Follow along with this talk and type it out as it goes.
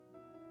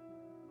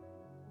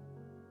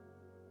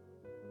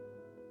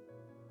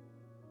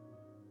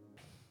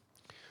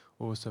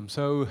Awesome.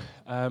 So,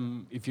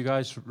 if you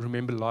guys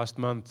remember last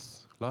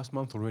month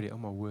already. Oh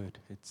my word!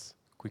 It's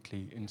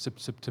quickly in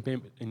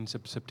September.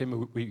 September,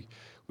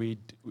 we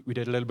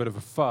did a little bit of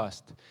a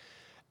fast,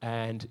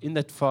 and in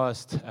that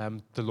fast,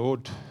 the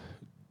Lord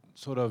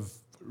sort of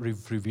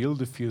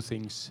revealed a few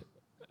things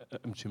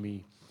to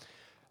me.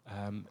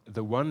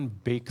 The one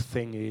big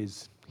thing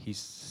is He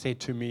said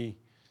to me,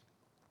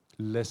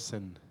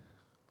 "Listen,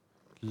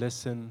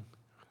 listen,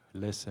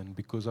 listen,"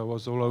 because I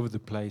was all over the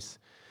place.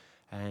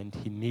 And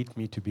He needs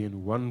me to be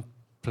in one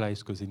place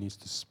because He needs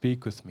to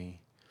speak with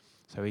me.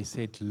 So He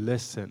said,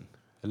 listen,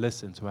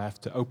 listen. So I have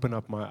to open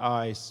up my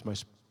eyes,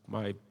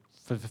 my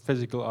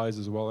physical eyes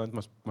as well,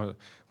 and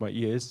my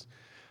ears.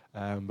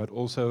 But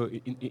also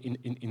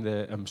in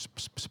the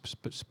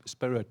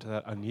spirit,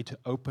 I need to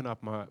open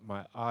up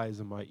my eyes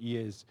and my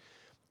ears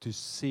to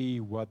see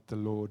what the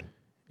Lord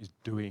is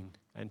doing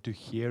and to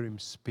hear Him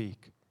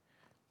speak.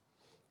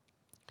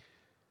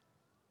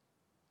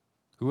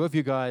 Who of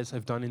you guys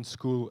have done in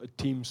school a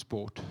team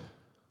sport,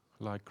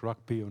 like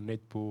rugby or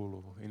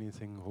netball or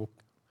anything,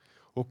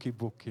 hockey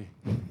bookie?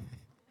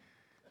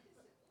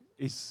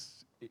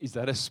 Is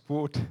that a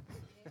sport?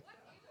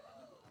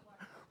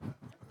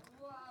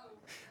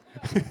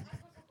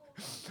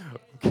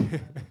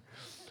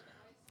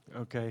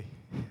 Okay.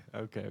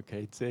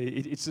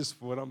 It's a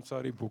sport. I'm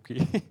sorry,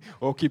 bookie,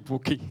 hockey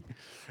bookie.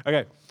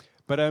 Okay,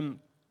 but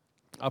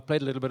I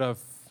played a little bit of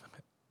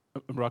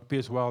rugby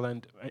as well,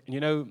 and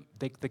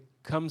there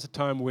comes a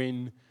time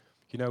when,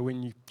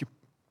 when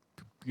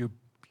you're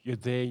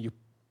there, you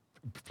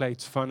play,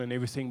 it's fun and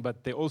everything,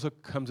 but there also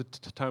comes a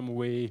time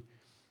where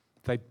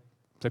they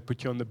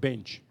put you on the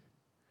bench.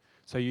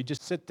 So you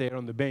just sit there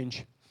on the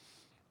bench,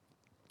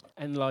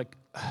 and like,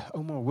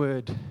 oh my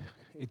word,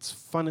 it's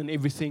fun and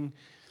everything,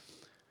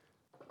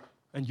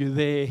 and you're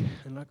there,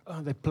 and like,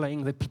 oh, they're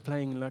playing,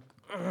 like,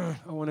 I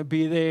want to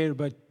be there,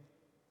 but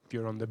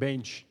you're on the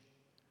bench.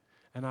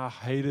 And I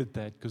hated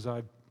that because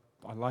I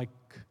like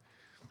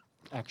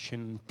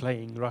action,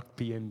 playing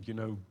rugby, and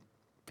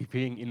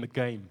being in the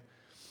game.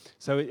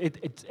 So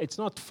it's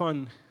not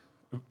fun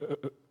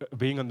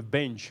being on the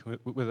bench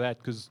with that,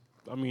 because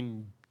I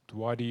mean,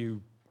 why do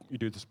you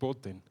do the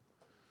sport then?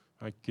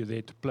 Like, you're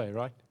there to play,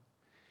 right?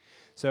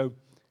 So,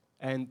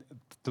 and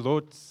the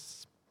Lord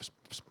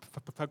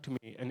spoke to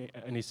me,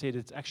 and He said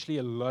it's actually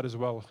a lot as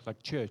well,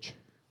 like church.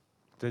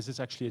 This is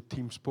actually a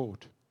team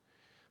sport.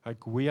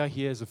 Like, we are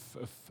here as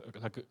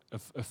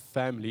a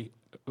family,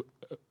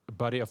 a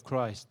body of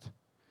Christ.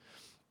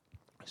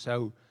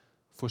 So,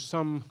 for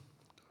some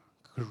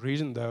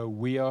reason, though,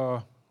 we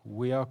are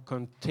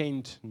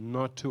content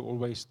not to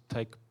always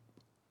take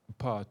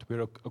part.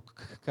 We're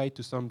okay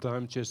to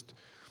sometimes just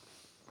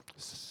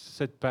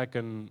sit back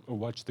and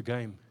watch the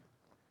game.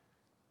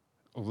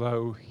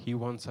 Although He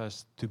wants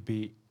us to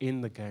be in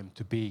the game,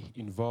 to be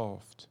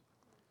involved.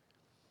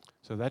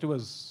 So that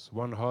was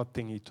one hard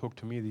thing He talked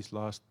to me these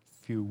last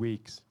few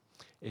weeks,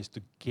 is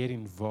to get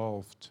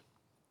involved.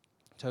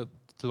 So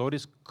the Lord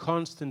is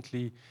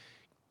constantly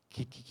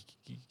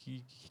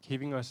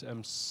giving us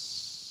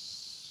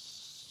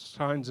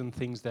signs and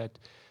things that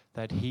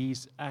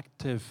He's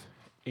active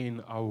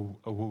in our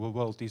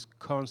world. He's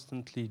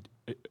constantly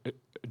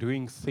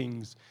doing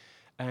things,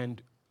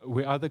 and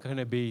we're either going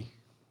to be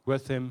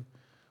with Him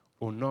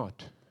or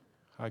not.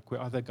 Like,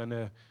 we're either going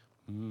to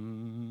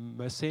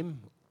miss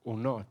Him or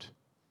not.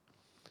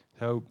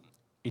 So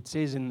it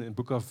says in the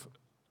book of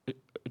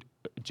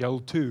Joel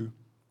 2,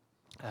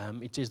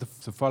 it says the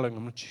following.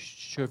 I'm not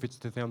sure if it's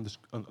there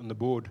on the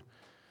board.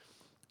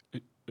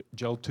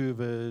 Joel 2,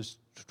 verse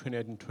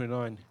 28 and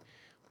 29,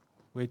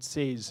 where it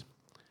says,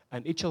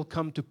 "And it shall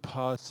come to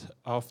pass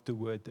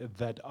afterward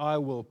that I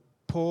will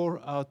pour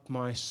out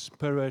my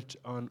Spirit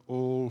on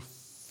all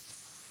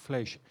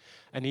flesh."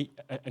 And he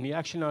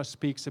actually now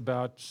speaks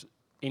about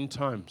end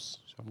times.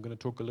 So I'm going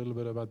to talk a little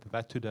bit about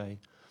that today.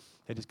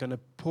 That He's going to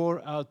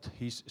pour out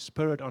His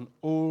Spirit on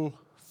all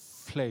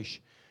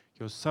flesh.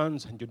 Your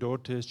sons and your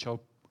daughters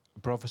shall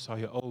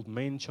prophesy, your old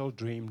men shall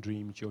dream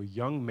dreams, your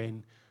young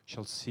men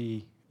shall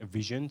see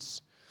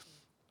visions.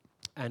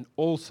 And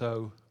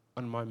also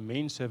on my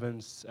men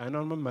servants and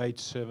on my maid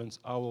servants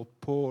I will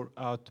pour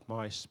out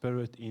my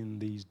Spirit in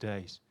these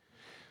days.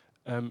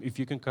 If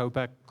you can go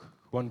back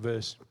one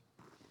verse.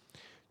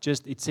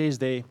 Just, it says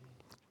there,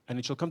 "And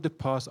it shall come to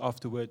pass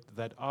afterward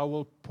that I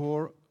will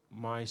pour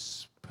my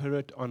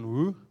Spirit on"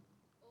 who?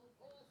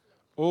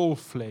 All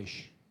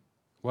flesh.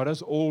 What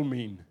does all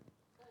mean?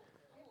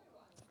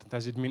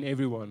 Does it mean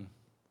everyone?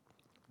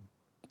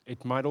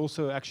 It might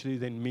also actually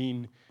then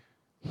mean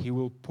He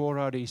will pour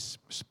out His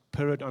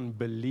Spirit on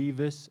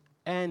believers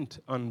and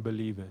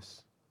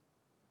unbelievers.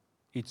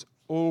 It's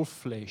all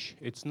flesh.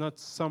 It's not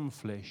some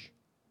flesh.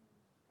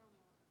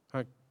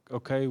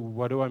 Okay,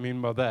 what do I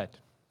mean by that?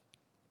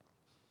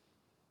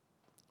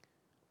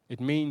 It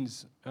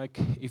means, like,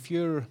 if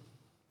you're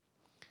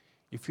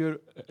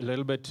a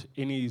little bit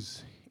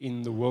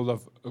in the world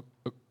of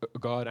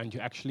God, and you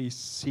actually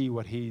see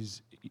what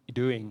He's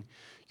doing,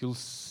 you'll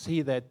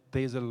see that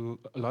there's a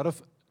lot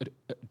of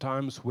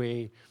times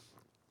where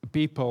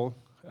people,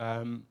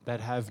 that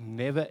have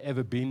never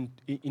ever been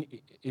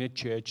in a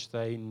church.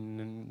 They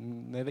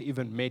never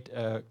even met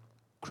a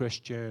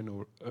Christian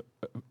or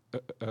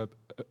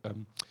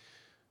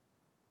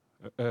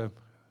a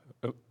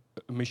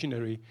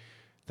missionary,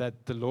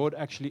 that the Lord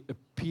actually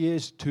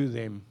appears to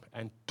them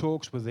and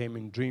talks with them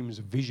in dreams,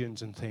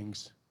 visions, and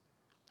things,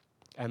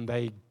 and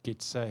they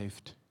get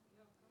saved.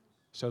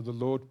 So the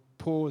Lord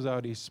pours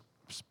out His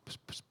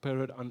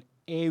Spirit on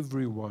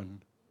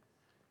everyone,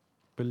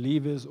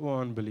 believers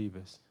or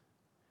unbelievers.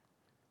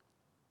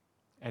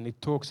 And it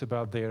talks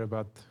about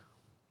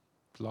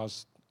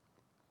last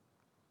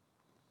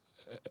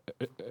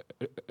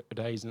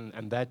days,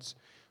 and that's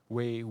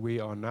where we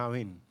are now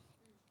in.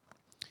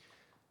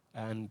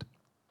 And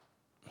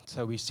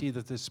so we see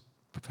that this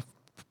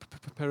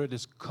Spirit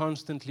is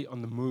constantly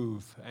on the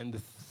move, and the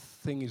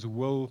thing is,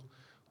 will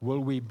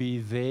we be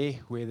there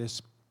where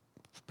this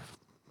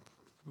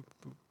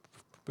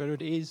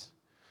Spirit is,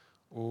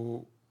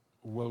 or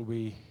will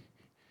we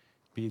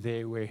be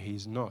there where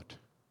He's not?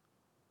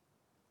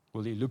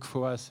 Will He look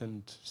for us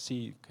and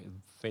see, okay,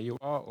 there you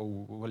are,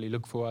 or will He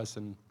look for us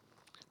and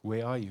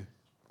where are you?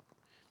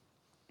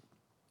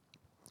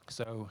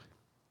 So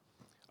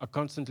I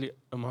constantly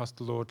ask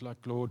the Lord, like,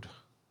 Lord,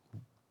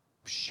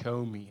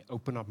 show me,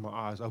 open up my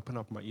eyes, open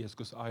up my ears,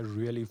 because I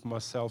really, for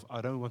myself,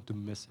 I don't want to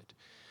miss it.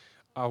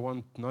 I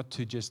want not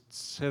to just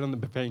sit on the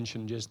bench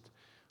and just,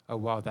 oh,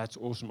 wow, that's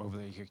awesome over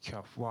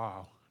there.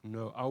 Wow.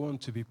 No, I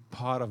want to be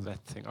part of that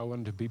thing. I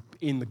want to be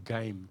in the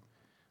game.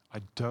 I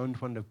don't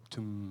want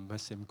to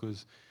miss Him,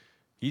 because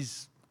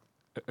He's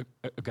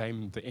a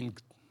game, the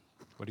end,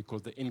 what he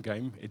calls the end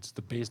game. It's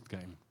the best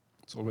game.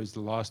 It's always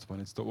the last one.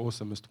 It's the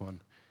awesomest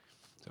one.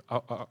 So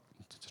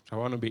I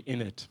want to be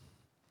in it.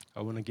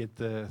 I want to get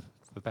the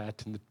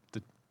bat and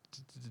the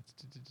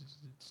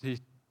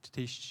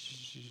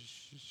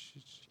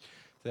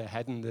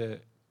hat and the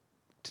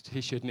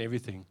t-shirt and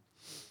everything.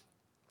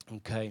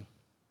 Okay.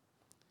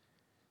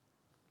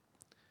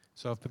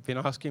 So I've been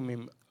asking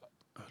Him,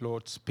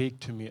 Lord, speak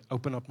to me,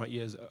 open up my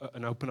ears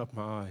and open up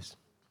my eyes.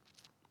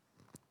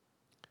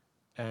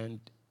 And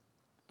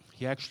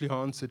He actually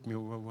answered me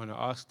when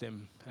I asked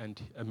Him, and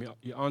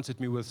He answered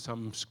me with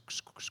some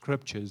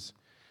scriptures.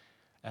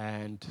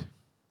 And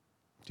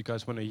do you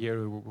guys want to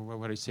hear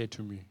what He said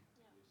to me? Yeah.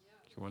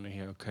 You want to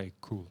hear? Okay,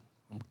 cool.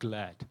 I'm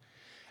glad.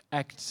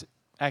 Acts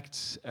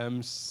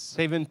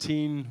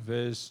 17,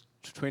 verse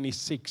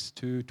 26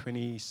 to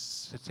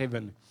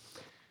 27.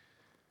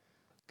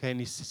 Okay, and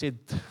he said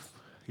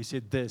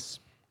this,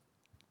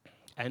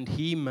 and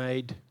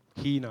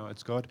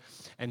it's God,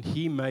 and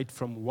He made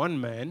from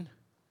one man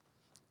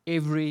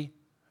every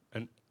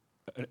a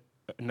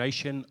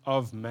nation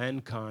of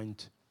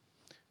mankind.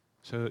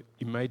 So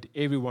He made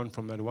everyone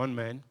from that one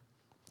man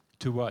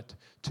to what?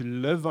 To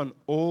live on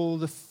all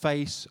the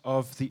face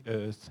of the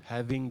earth,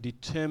 having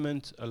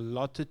determined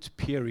allotted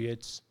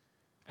periods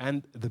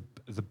and the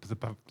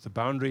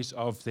boundaries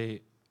of their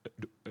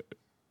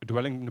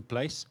dwelling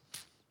place,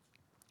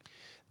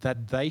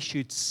 that they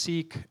should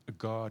seek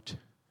God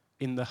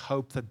in the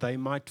hope that they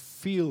might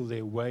feel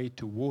their way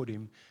toward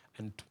Him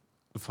and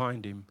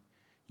find Him.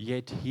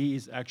 Yet He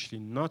is actually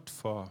not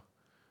far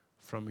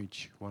from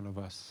each one of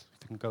us.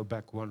 If you can go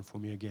back one for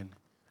me again.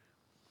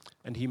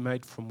 And He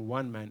made from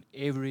one man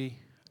every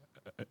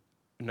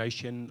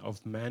nation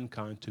of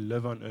mankind to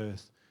live on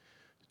earth,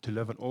 to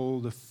live on all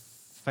the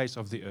face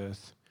of the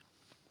earth.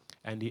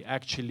 And He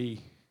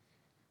actually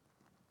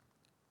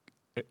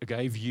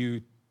gave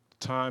you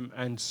time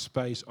and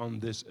space on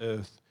this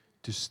earth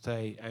to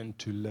stay and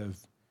to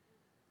live.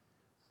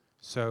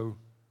 So,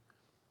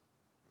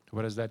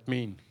 what does that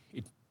mean?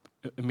 It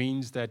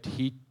means that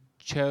He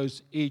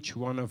chose each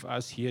one of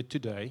us here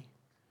today,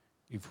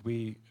 if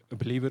we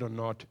believe it or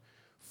not,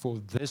 for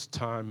this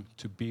time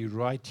to be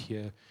right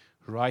here,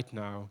 right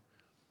now,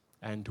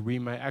 and we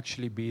may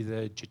actually be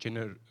the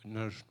generation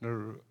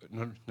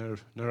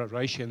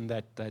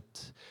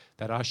that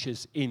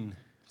ushers in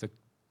the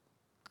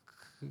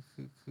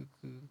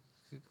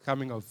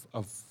coming of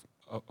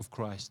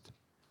Christ.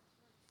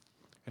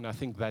 And I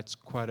think that's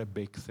quite a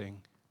big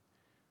thing.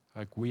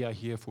 Like, we are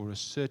here for a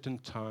certain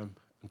time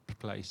and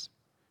place.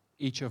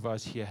 Each of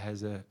us here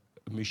has a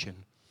mission.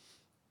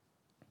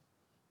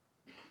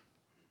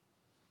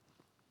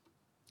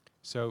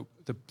 So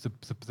the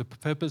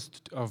purpose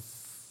of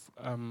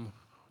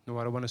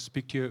what I want to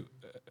speak to you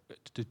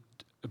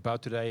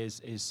about today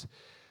is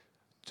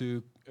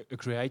to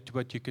create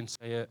what you can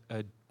say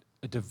a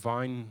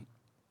divine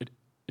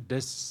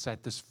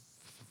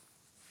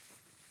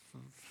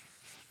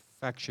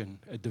dissatisfaction,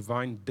 a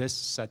divine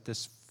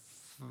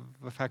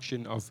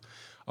dissatisfaction of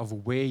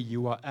where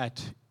you are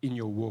at in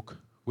your walk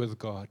with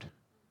God.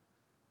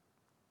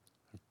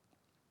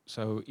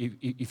 So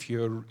if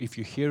you're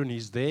here and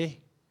He's there,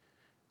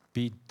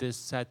 be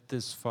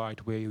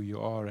dissatisfied where you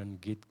are and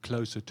get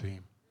closer to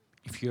Him.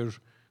 If you're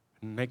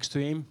next to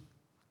Him,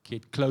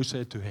 get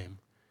closer to Him.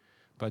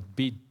 But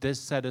be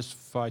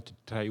dissatisfied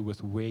today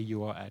with where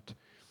you are at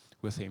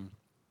with Him.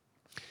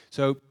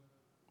 So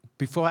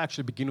before I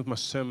actually begin with my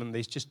sermon,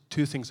 there's just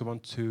two things I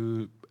want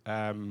to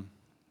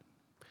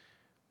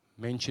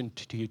mention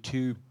to you.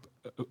 Two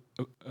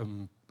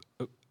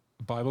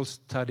Bible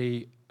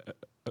study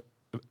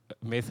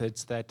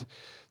methods that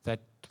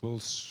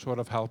will sort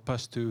of help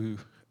us to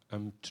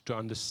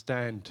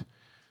understand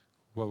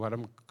what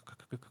I'm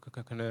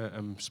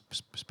going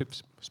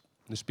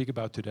to speak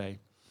about today.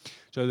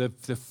 So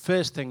the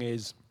first thing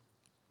is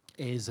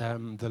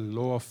the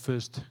law of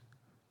first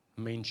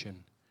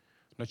mention.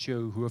 Not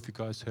sure who of you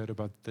guys heard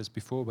about this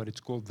before, but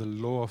it's called the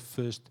law of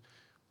first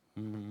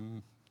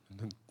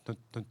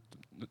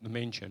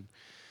mention.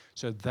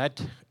 So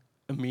that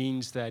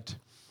means that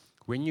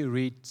when you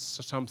read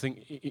something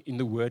in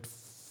the Word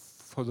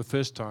for the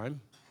first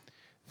time,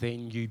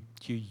 then you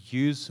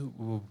use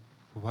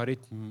what it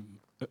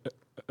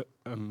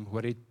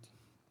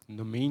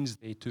means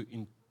there to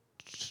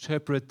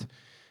interpret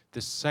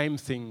the same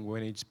thing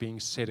when it's being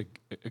said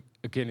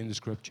again in the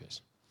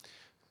Scriptures.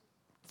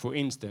 For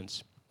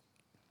instance,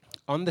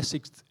 on the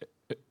sixth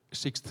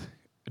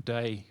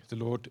day, the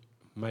Lord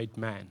made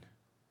man.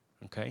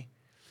 Okay,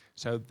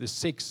 so the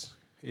 6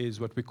 is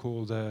what we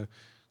call a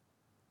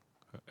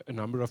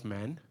number of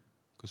man,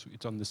 because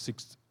it's on the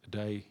 6th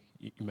day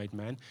He made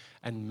man,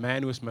 and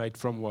man was made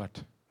from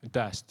what?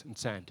 Dust and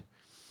sand.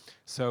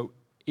 So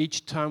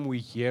each time we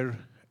hear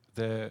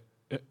the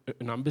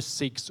number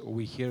 6, or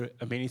we hear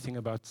anything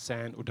about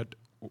sand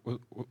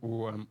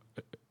or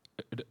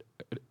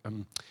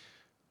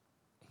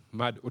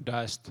mud or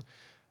dust,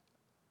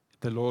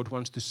 the Lord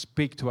wants to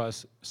speak to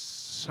us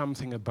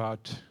something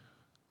about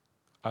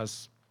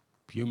us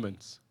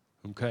humans.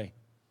 Okay.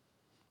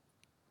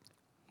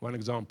 One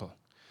example.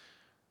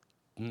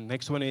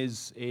 Next one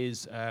is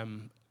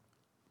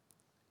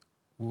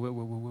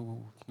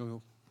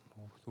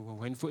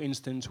when, for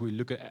instance, we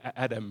look at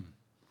Adam.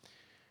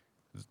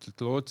 The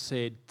Lord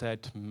said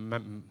that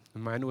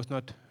man was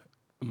not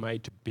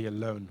made to be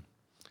alone.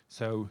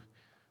 So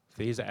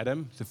there's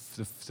Adam, the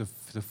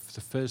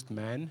first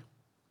man.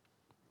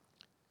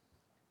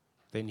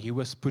 Then he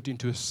was put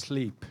into a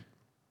sleep.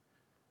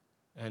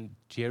 And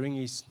during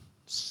his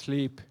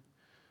sleep,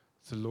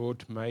 the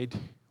Lord made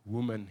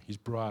woman, his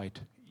bride,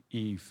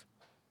 Eve.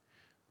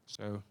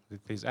 So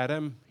there's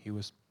Adam. He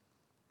was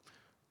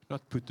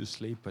not put to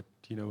sleep, but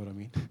you know what I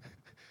mean.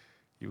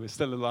 He was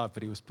still alive,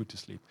 but he was put to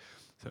sleep.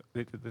 So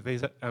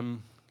there's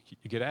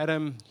you get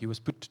Adam. He was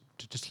put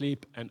to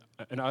sleep, and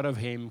out of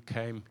him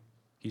came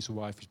his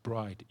wife, his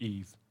bride,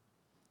 Eve.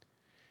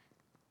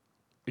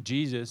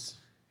 Jesus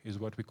is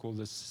what we call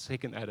the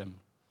second Adam.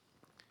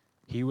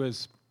 He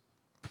was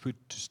put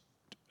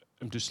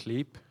to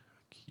sleep.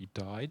 He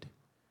died.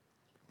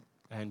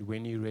 And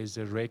when he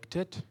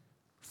resurrected,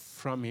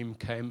 from him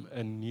came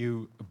a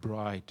new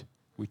bride,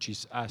 which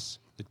is us,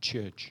 the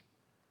church.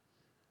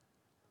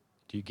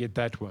 Do you get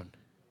that one?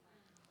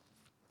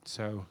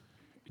 So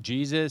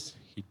Jesus,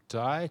 he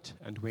died,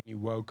 and when he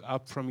woke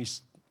up from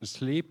his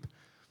sleep,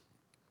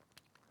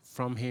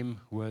 from him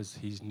was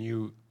his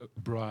new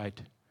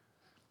bride.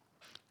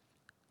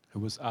 It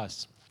was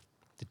us,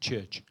 the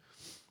church.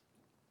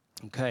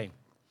 Okay.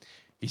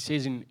 He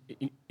says in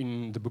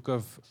the book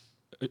of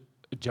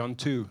John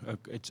 2,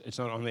 it's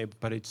not on there,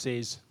 but it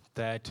says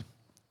that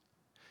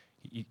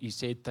he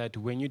said that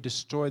when you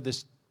destroy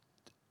this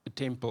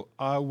temple,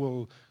 I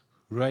will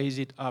raise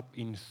it up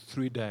in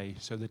 3 days.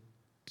 So the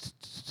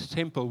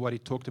temple, what he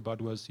talked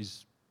about was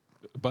his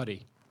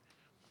body.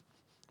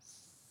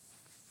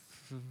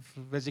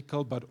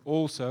 Physical, but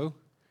also,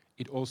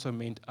 it also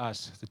meant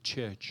us, the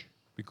church,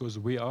 because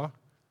we are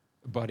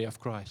a body of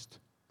Christ.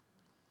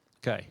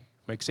 Okay,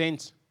 make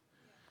sense?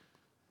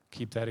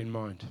 Keep that in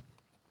mind.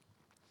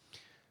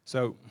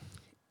 So,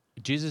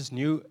 Jesus'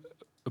 new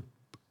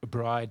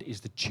bride is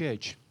the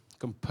church,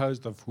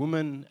 composed of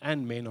women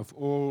and men of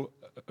all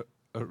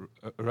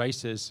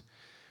races,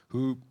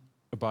 who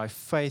by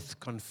faith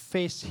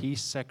confess his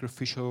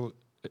sacrificial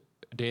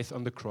death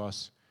on the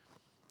cross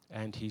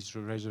and his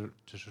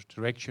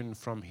resurrection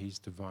from his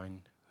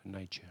divine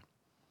nature.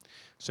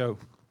 So,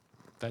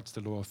 that's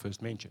the law of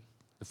first mention,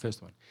 the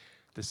first one.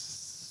 The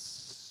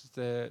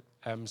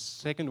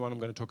second one I'm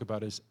going to talk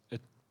about is a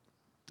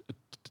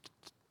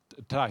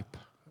type.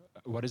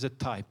 What is a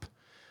type?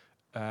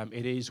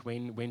 It is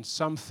when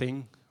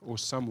something or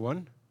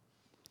someone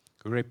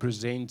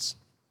represents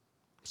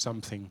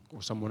something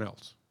or someone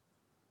else.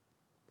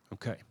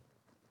 Okay.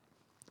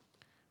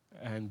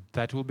 And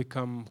that will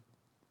become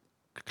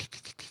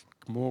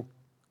more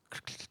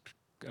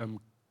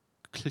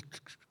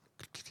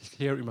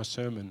clear in my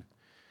sermon.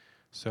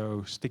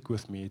 So stick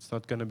with me. It's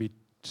not going to be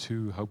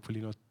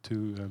hopefully not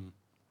too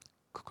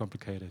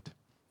complicated.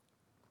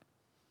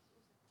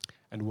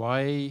 And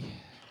why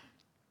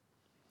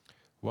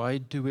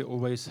do we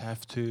always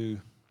have to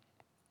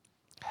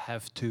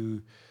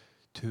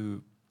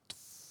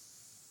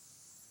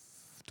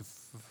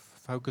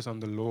focus on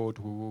the Lord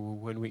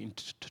when we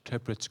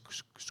interpret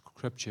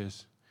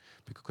scriptures?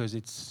 Because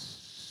it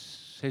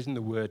says in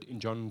the Word, in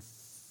John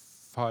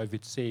 5,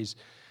 it says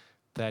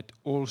that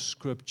all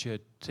scripture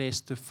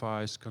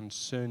testifies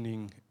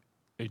concerning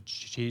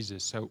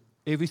Jesus. So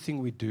everything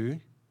we do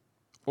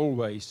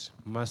always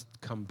must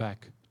come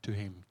back to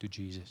him, to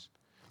Jesus.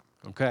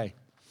 Okay.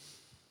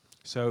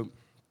 So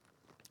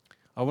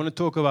I want to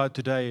talk about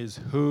today is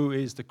who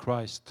is the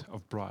Christ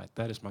of bride.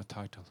 That is my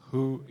title.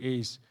 Who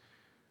is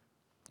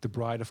the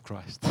bride of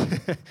Christ?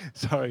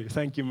 Sorry,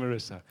 thank you,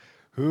 Marissa.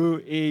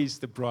 Who is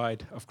the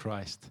bride of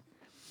Christ?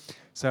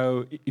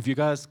 So if you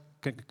guys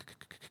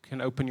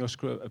can open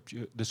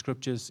the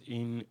scriptures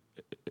in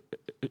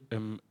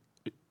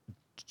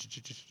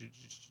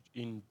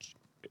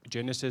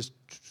Genesis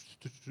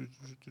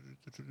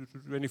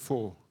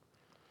 24.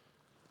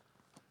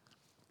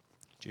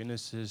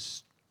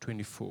 Genesis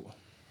 24.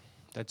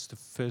 That's the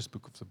first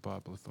book of the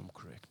Bible, if I'm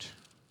correct.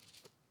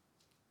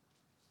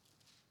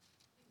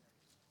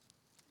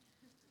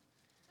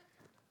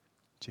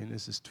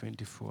 Genesis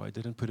 24. I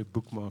didn't put a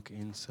bookmark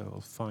in, so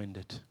I'll find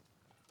it.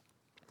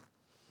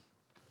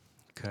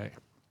 Okay.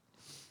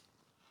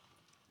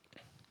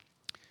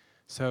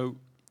 So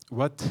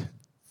what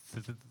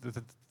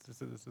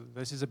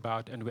this is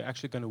about, and we're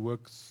actually going to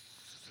work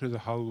through the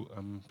whole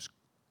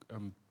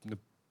the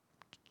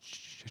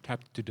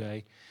chapter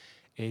today.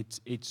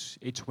 It's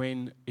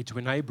when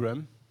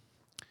Abram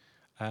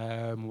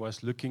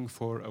was looking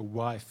for a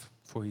wife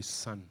for his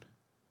son,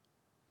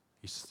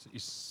 his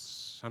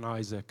son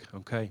Isaac.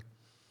 Okay.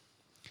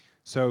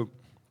 So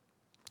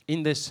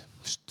in this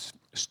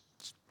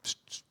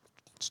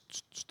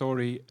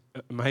story,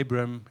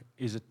 Abram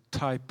is a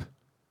type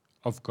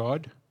of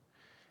God,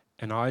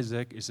 and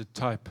Isaac is a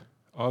type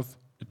of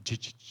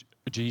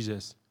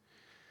Jesus.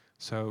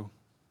 So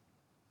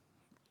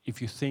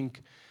if you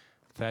think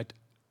that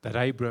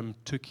Abram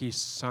took his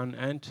son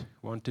and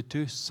wanted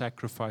to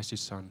sacrifice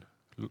his son,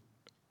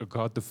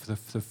 God the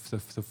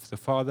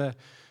Father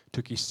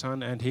took his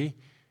son and he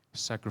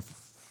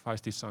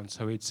sacrificed his son.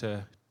 So it's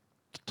a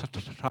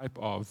type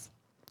of.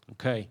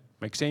 Okay,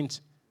 make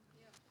sense?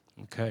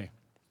 Yeah. Okay.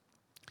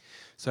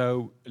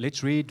 So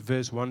let's read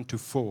verse 1 to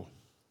 4.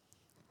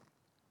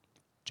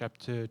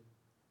 Chapter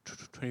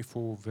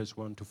 24, verse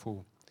 1 to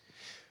 4.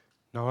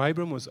 Now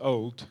Abram was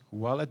old,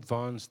 well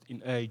advanced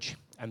in age,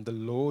 and the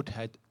Lord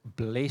had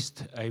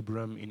blessed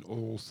Abram in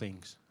all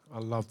things. I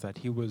love that.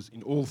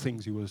 In all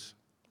things he was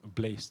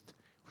blessed,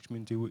 which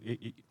means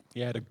he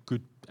had a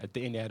good, at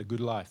the end he had a good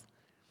life.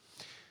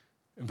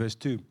 In verse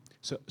 2,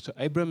 so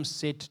Abram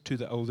said to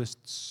the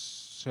oldest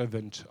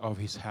servant of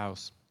his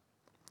house,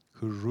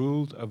 who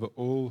ruled over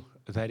all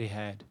that he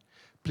had,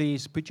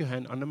 please put your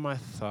hand under my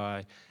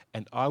thigh,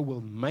 and I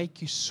will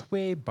make you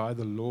swear by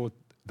the Lord,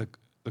 the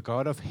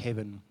God of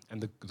heaven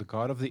and the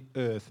God of the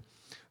earth,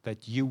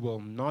 that you will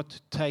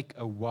not take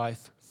a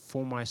wife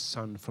for my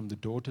son from the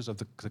daughters of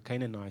the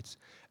Canaanites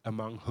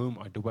among whom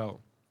I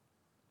dwell.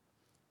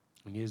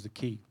 And here's the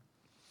key.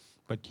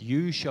 But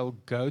you shall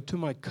go to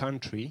my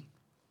country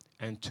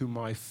and to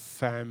my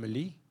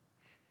family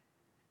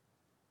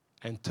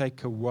and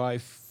take a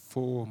wife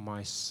for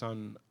my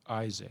son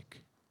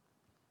Isaac.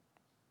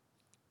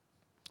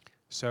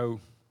 So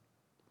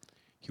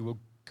you will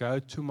go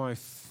to my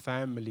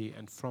family,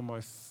 and from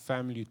my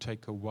family you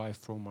take a wife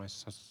for my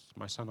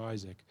son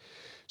Isaac.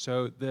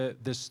 So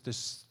this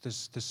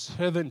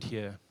servant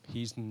here,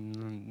 his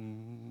name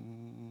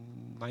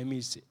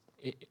is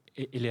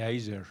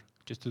Eliezer.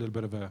 Just a little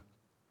bit of a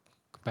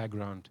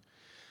background.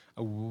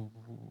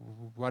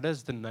 What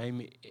does the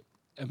name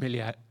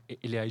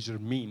Eliezer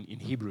mean in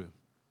Hebrew?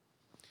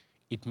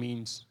 It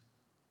means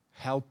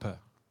helper.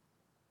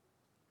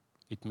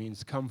 It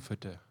means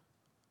comforter.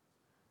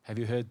 Have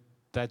you heard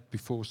that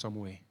before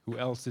somewhere? Who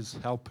else is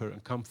helper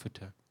and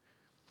comforter?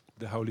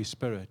 The Holy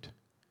Spirit.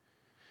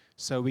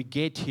 So we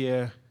get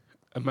here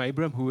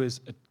Abram, who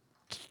is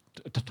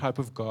a type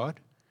of God.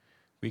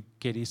 We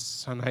get his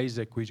son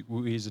Isaac,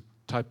 who is a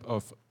type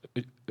of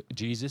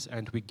Jesus,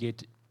 and we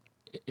get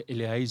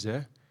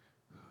Eliezer,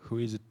 who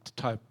is a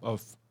type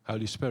of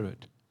Holy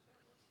Spirit.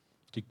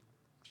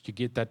 You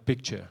get that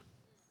picture?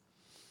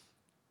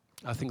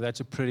 I think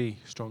that's a pretty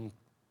strong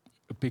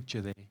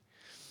picture there.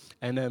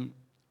 And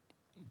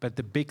but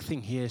the big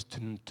thing here is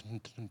to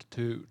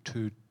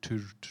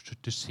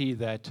see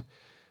that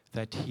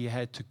he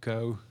had to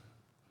go.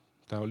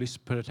 The Holy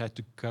Spirit had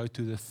to go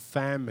to the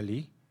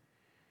family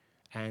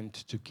and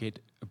to get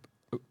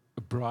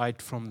a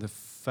bride from the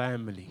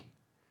family.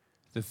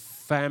 The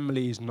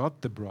family is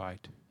not the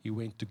bride. He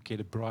went to get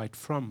a bride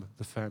from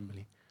the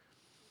family.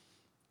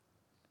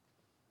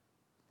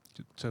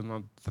 So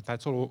now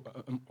that's all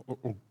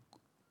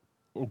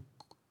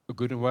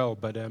good and well,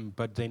 but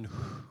then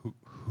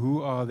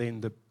who are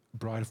then the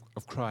bride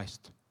of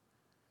Christ?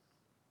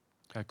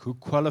 Like, who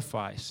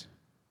qualifies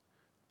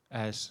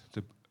as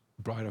the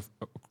bride of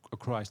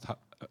Christ?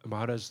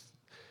 How does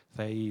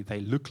they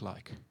look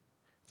like?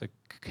 The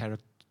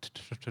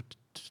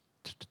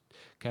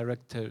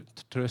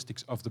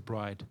characteristics of the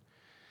bride.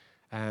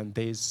 And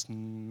there's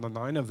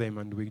 9 of them,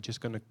 and we're just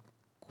going to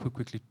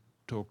quickly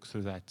talk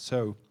through that.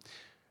 So,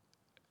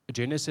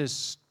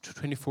 Genesis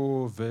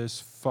 24, verse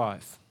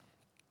 5.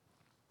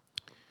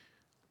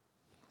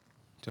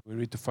 So we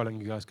read the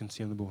following, you guys can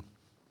see on the board.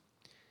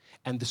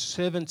 And the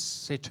servants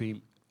said to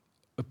him,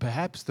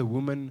 perhaps the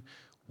woman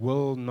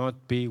will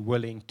not be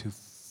willing to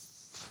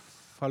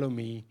follow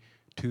me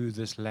to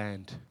this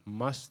land.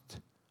 Must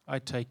I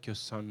take your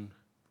son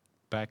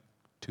back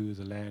to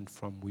the land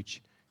from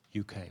which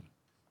you came?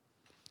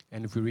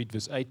 And if we read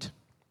verse 8,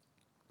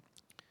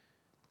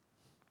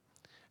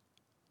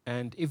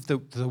 and if the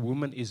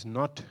woman is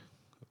not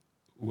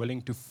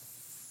willing to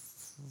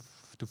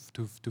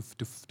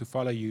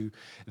follow you,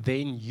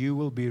 then you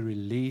will be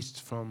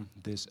released from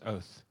this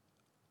oath.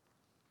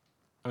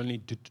 Only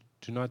do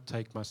not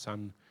take my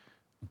son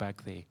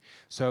back there.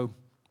 So,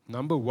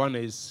 number one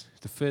is,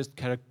 the first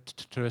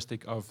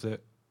characteristic of the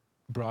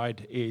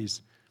bride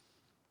is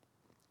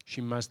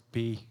she must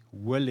be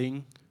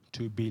willing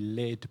to be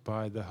led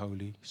by the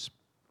Holy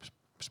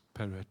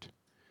Spirit.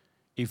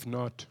 If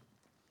not,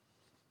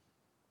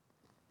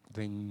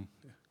 then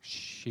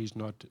she's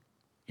not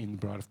in the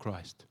bride of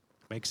Christ.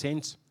 Make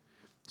sense?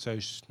 So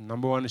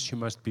number one is she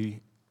must be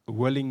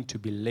willing to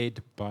be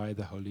led by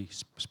the Holy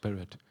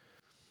Spirit.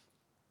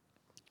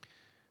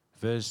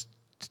 Verse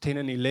 10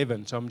 and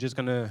 11. So I'm just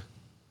going to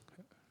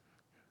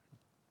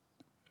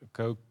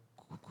go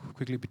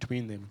quickly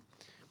between them.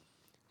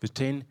 Verse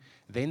 10.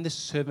 Then the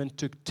servant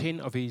took 10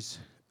 of his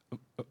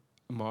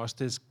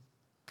master's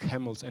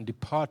camels and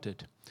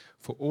departed,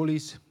 for all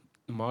his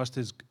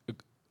master's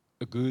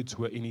goods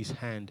were in his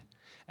hand.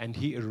 And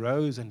he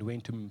arose and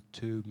went to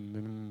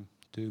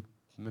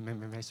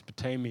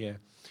Mesopotamia,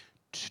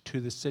 to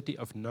the city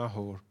of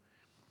Nahor.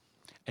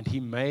 And he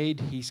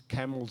made his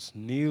camels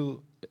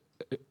kneel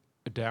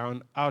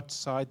down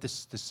outside the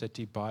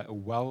city by a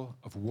well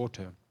of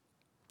water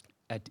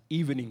at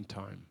evening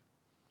time,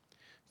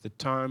 the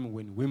time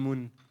when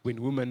women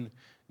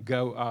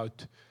go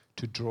out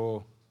to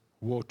draw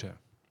water.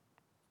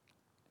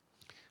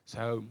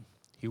 So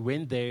he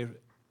went there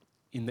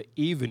in the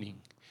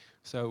evening.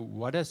 So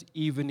what does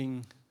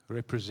evening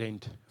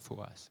represent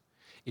for us?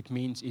 It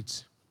means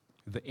it's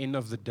the end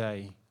of the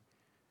day,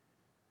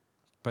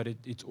 but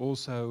it's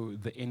also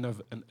the end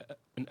of an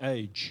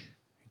age.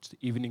 It's the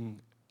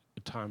evening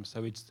time.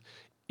 So it's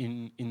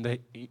in the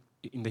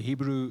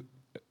Hebrew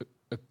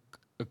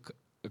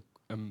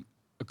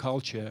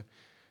culture,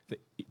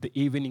 the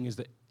evening is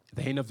the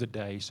end of the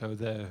day. So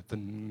the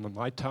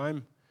night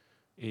time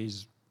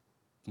is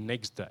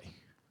next day.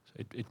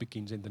 So it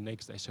begins in the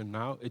next day. So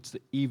now it's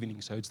the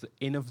evening. So it's the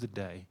end of the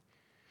day,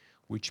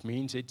 which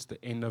means it's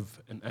the end of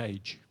an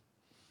age.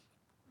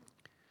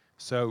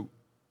 So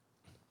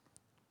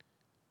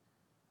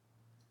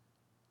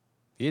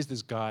here's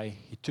this guy.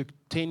 He took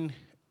 10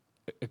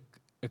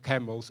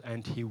 camels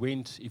and he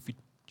went, if you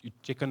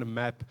check on the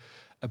map,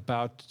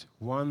 about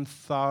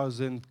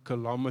 1,000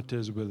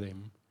 kilometers with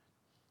him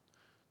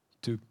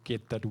to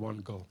get that one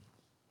goal.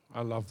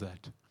 I love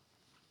that.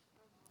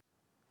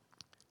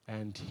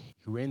 And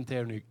he went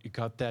there and he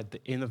got that at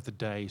the end of the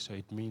day, so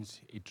it means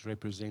it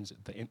represents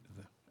the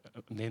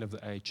end of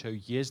the age. So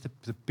here's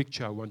the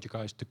picture I want you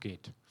guys to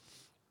get.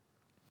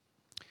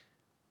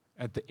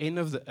 At the end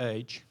of the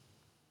age,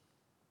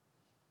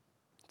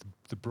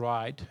 the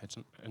bride, it's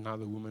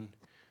another woman,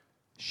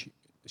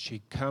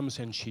 she comes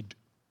and she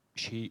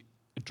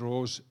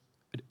draws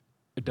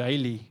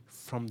daily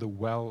from the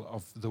well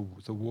of the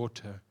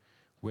water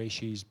where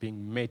she's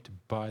being met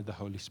by the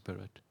Holy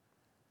Spirit.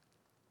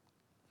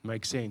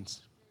 Makes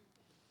sense?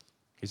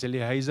 Here's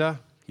Eliezer,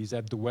 he's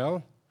at the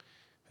well.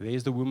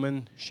 There's the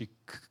woman, she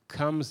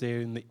comes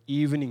there in the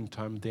evening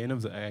time, the end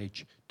of the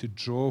age, to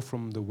draw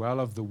from the well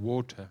of the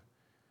water.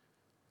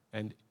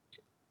 And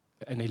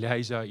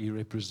Eliezer, he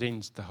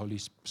represents the Holy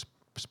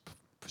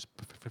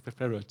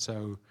Spirit,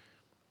 so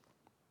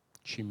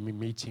she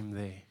meets him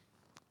there.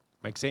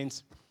 Make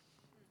sense?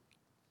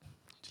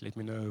 Just let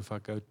me know if I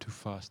go too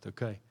fast,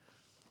 okay?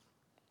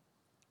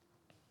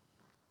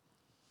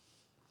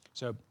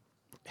 So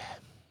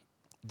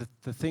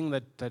the thing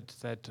that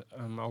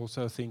I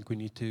also think we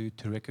need to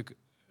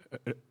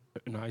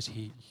recognize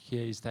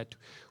here is that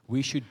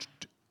we should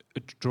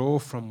draw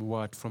from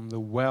what? From the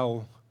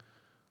well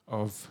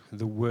of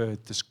the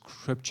Word, the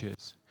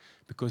Scriptures,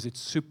 because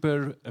it's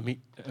super.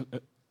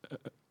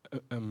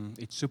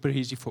 It's super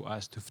easy for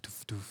us to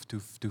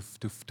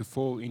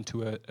fall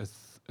into a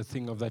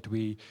thing of that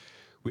we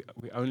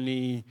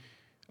only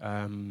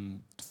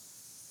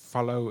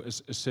follow a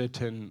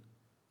certain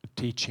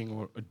teaching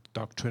or a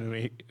doctrine or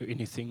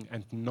anything,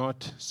 and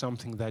not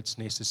something that's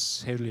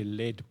necessarily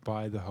led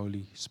by the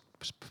Holy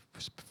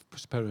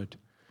Spirit.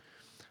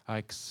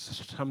 Like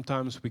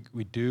sometimes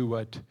we do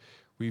what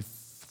we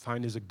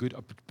find is a good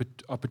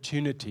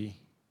opportunity,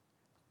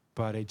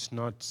 but it's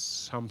not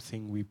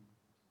something we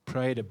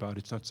prayed about.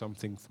 It's not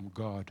something from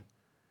God.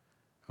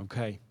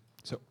 Okay,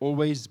 so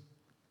always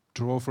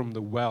draw from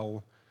the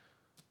well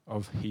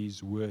of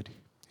His Word,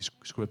 His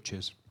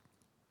Scriptures.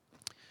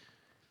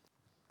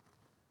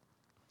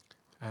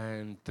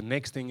 And the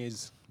next thing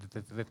is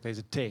that there's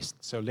a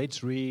test. So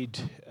let's read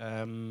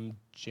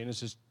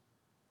Genesis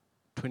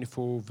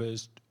 24,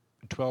 verse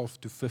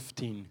 12 to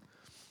 15.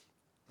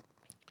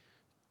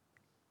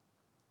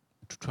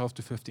 12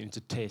 to 15, it's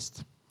a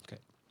test.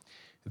 Okay.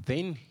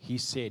 Then he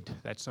said,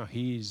 that's now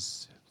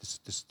his,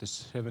 the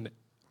servant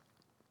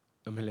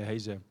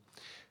Eliezer.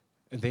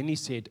 And then he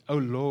said, O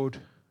Lord,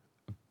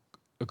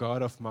 a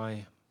God of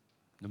the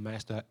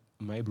master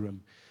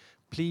Abram,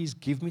 please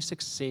give me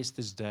success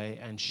this day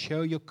and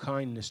show your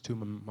kindness to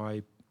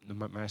my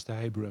master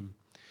Abram.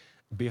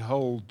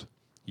 Behold,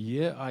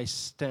 here I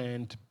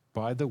stand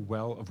by the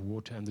well of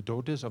water, and the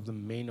daughters of the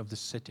men of the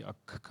city are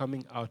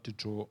coming out to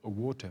draw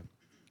water.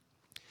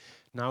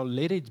 Now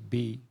let it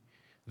be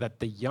that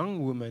the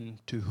young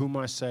woman to whom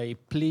I say,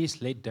 please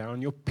let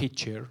down your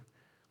pitcher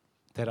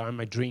that I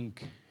may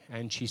drink,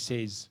 and she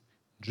says,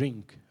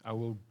 drink, I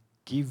will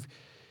give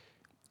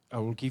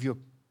you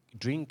a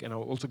drink, and I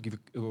will also give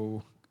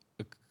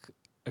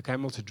a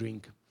camel to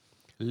drink.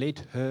 Let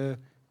her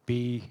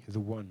be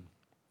the one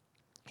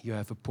you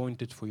have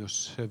appointed for your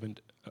servant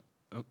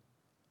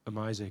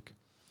Isaac.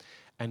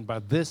 And by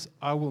this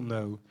I will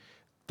know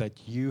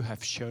that you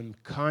have shown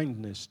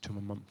kindness to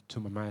my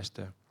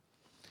master.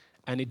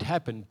 And it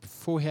happened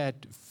before he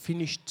had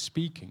finished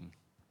speaking.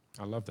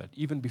 I love that.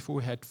 Even before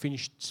he had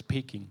finished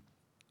speaking,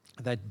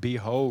 that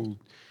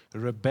behold,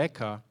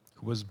 Rebekah,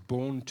 who was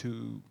born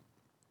to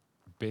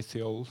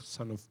Bethuel,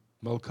 son of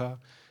Milcah,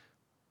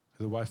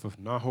 the wife of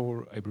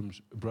Nahor,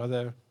 Abram's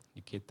brother,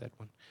 you get that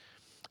one,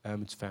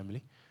 it's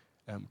family,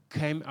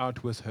 came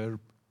out with her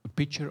a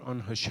pitcher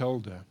on her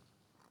shoulder.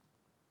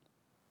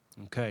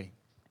 Okay.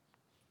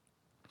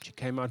 She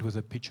came out with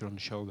a pitcher on her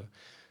shoulder.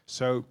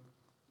 So,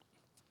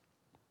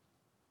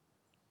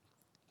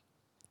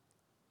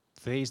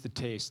 there's the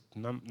test.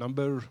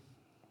 Number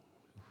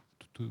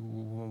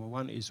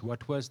one is,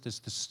 what was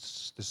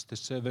the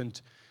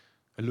servant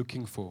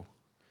looking for?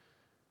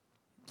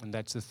 And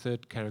that's the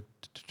third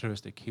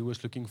characteristic. He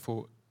was looking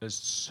for a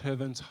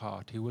servant's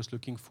heart. He was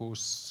looking for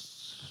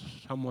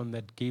someone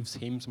that gives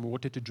him some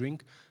water to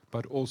drink,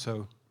 but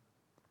also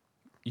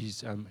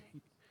his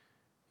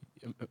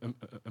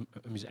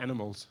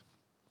animals.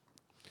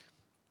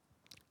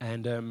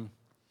 And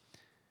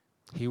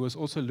he was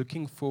also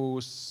looking for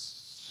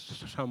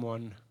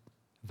someone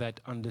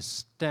that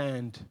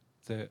understand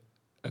the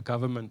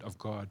government of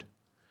God.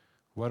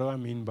 What do I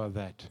mean by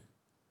that?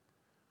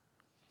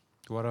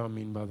 What do I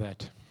mean by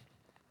that?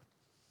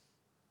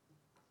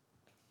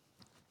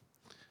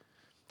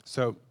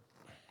 So,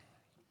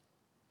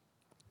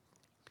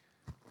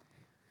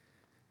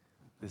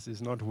 this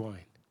is not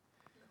wine.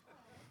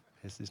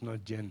 This is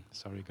not gin.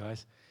 Sorry,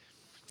 guys.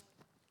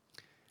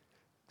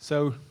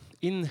 So,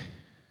 in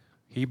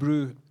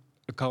Hebrew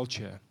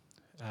culture,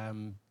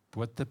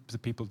 what the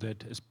people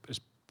did is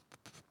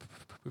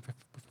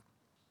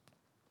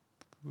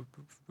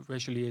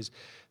especially is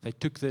they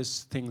took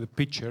this thing, the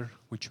pitcher,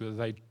 which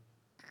they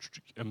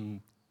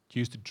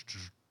used to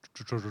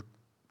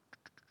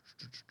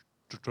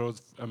draw,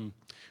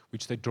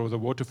 which they draw the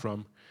water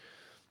from,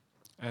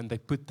 and they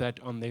put that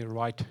on their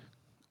right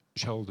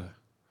shoulder,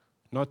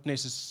 not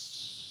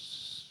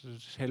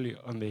necessarily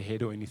on their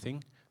head or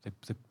anything. They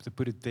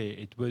put it there.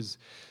 It was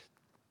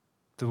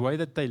the way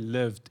that they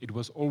lived. It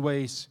was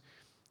always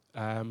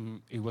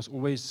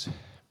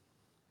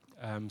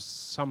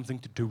something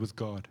to do with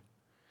God.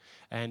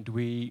 And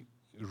we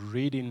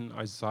read in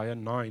Isaiah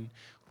 9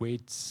 where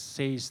it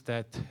says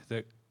that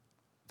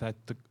the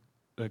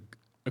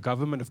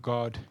government of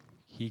God,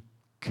 He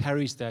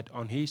carries that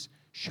on His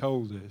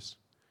shoulders.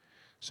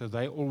 So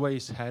they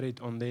always had it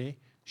on their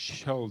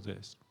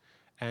shoulders,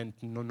 and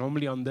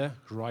normally on the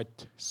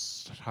right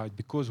side.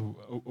 Because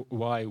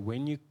why?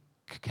 When you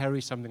carry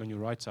something on your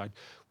right side,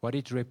 what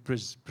it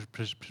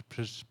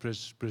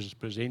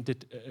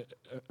presented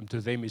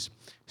to them is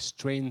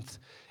strength.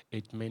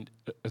 It meant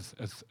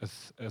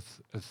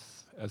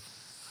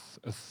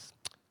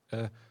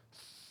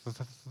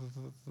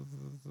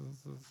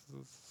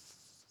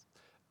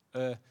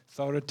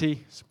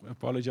authority.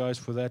 Apologize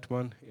for that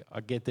one.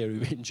 I'll get there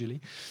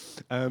eventually.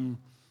 And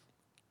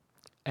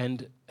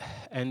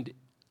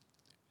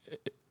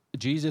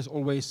Jesus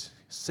always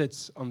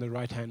sits on the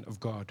right hand of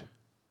God.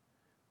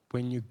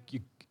 When you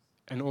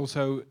and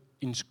also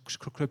in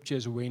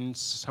scriptures, when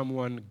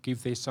someone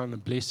gives their son a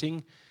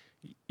blessing,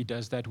 he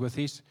does that with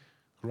his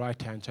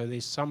right hand. So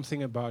there's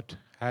something about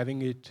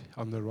having it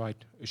on the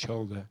right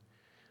shoulder.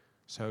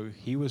 So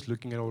he was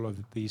looking at all of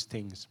these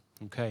things.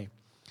 Okay.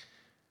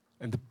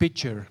 And the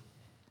pitcher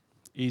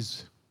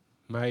is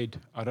made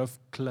out of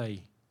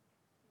clay.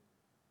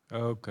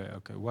 Okay.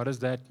 What does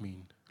that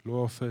mean?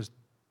 Law of first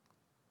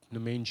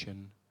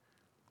dimension.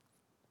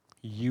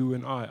 You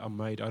and I are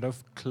made out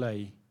of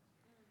clay.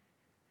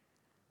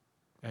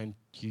 And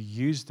you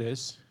use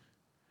this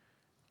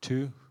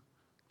to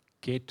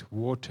get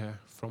water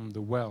from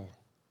the well.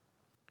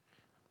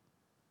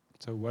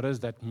 So what does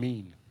that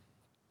mean?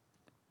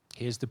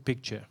 Here's the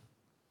picture.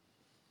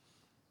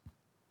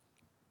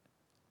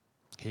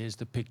 Here's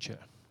the picture.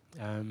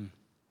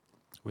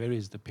 Where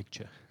is the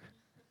picture?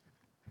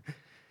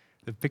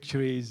 The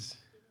picture is,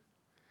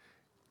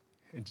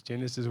 it's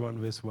Genesis 1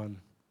 verse 1.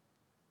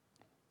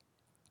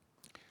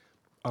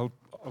 I'll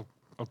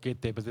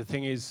get there, but the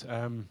thing is,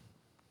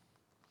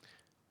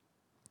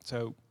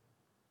 so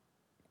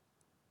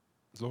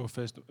as Laura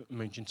first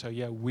mentioned. So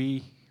yeah,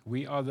 we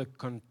are the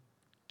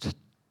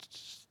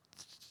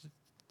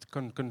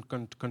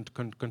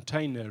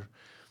container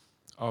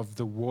of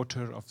the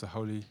water of the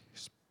Holy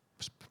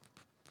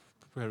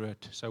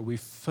Spirit. So we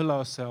fill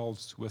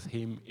ourselves with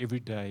Him every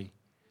day.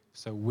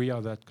 So we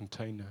are that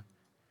container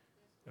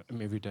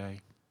every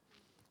day.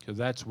 So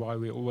that's why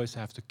we always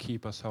have to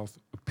keep ourselves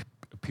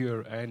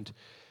pure, and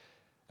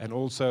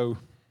also,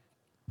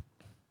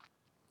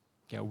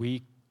 yeah,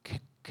 we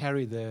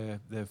carry the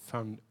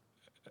foundation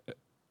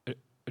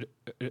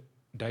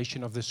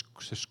of the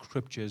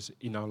scriptures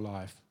in our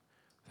life.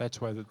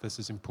 That's why this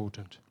is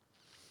important.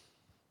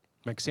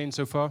 Make sense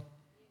so far?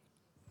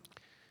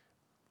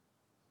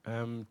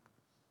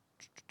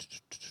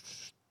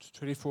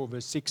 24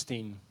 verse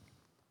 16.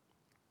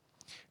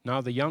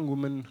 Now the young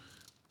woman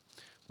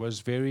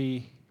was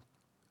very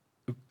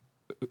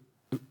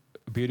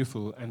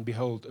beautiful, and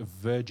behold, a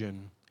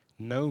virgin.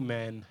 No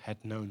man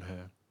had known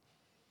her.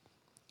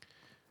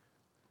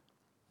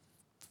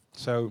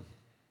 So,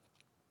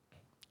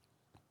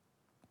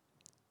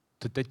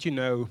 did you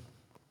know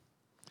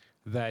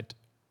that,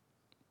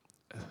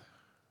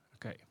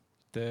 okay,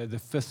 the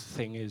fifth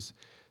thing is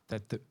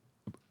that the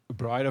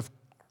bride of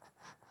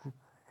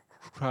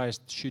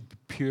Christ should be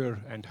pure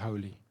and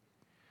holy.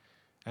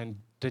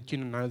 And did you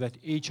know that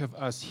each of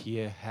us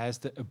here has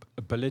the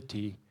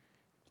ability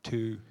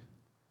to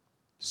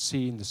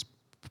see in the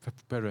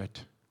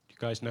Spirit? Do you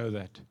guys know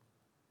that?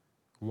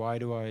 Why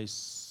do I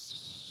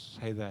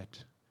say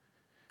that?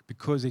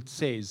 Because it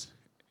says,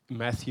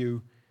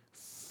 Matthew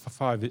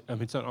 5,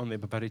 it's not on there,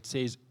 but it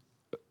says,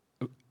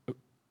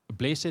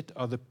 blessed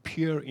are the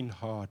pure in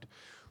heart,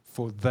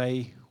 for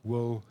they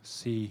will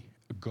see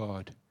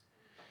God.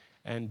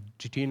 And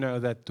did you know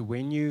that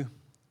when you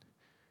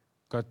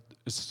got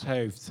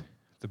saved,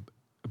 the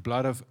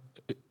blood of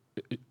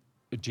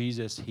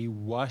Jesus, He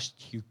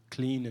washed you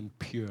clean and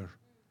pure.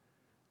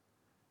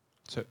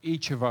 So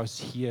each of us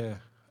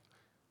here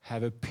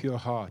have a pure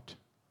heart.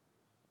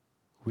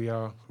 We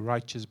are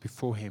righteous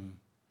before Him,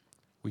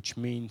 which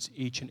means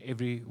each and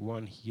every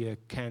one here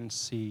can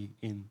see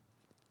in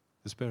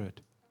the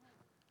Spirit.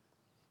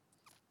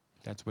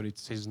 That's what it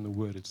says in the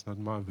Word. It's not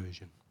my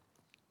version.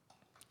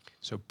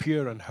 So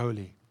pure and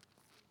holy.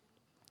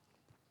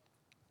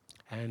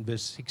 And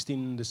verse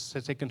 16, the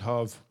second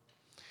half,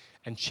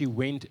 and she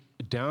went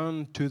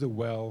down to the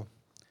well,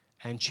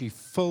 and she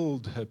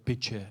filled her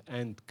pitcher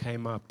and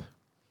came up.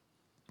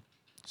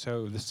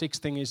 So the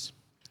sixth thing is,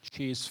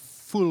 she is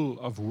full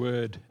of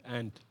word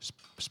and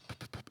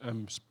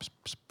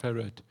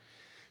spirit.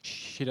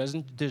 She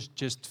doesn't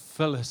just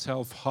fill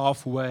herself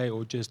halfway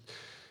or just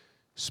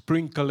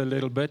sprinkle a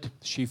little bit.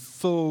 She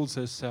fills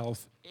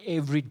herself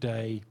every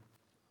day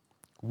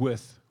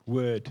with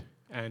word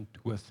and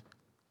with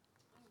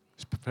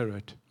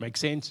spirit. Make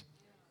sense?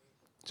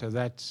 So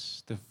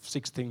that's the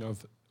sixth thing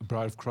of the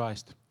bride of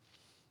Christ.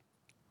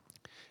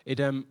 It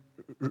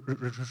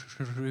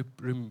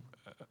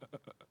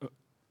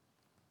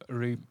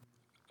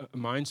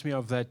reminds me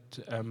of that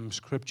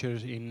scripture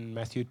in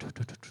Matthew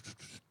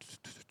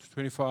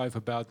 25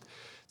 about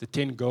the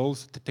 10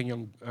 girls, the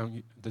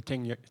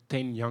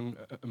 10 young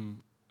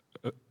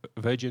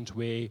virgins,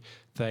 where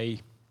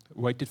they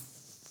waited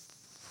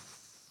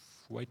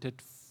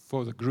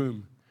for the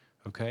groom,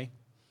 okay?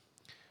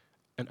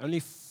 And only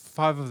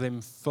 5 of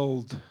them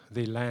filled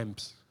their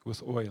lamps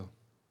with oil,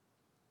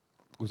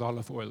 with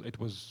olive oil.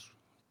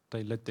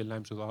 They lit their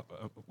lamps with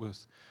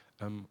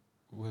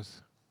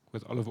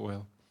olive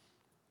oil.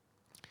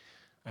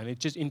 And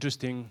it's just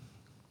interesting.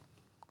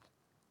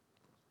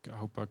 I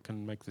hope I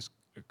can make this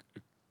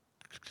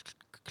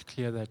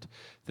clear, that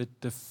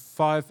the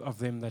 5 of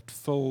them that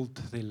filled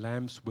their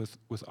lamps with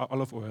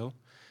olive oil,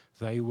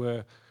 they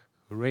were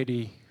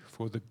ready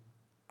for the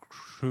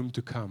groom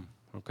to come,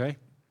 okay?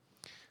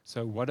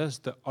 So what does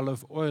the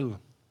olive oil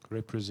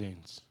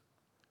represent?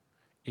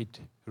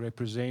 It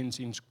represents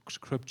in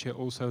Scripture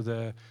also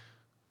the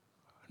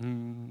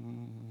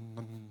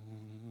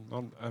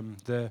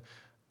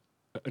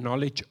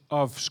knowledge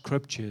of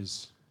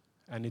Scriptures,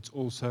 and it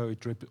also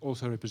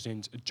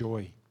represents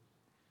joy.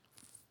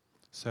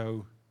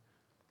 So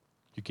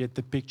you get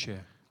the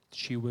picture.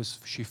 She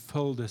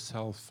filled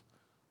herself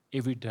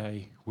every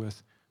day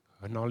with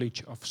a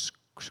knowledge of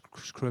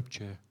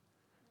Scripture,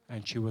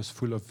 and she was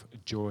full of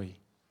joy.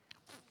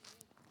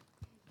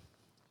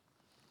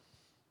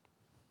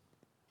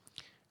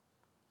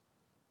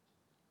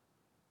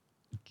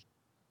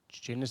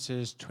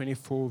 Genesis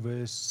 24,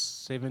 verse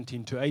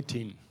 17 to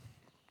 18.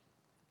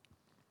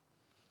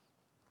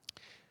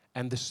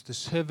 And the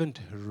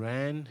servant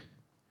ran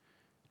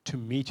to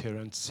meet her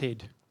and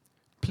said,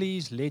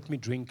 "Please let me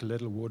drink a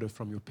little water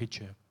from your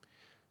pitcher."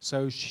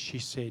 So she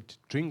said,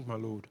 "Drink, my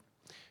lord."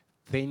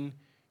 Then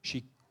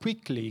she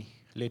quickly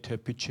let her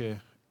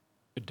pitcher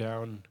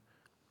down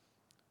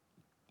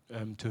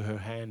to her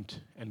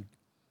hand and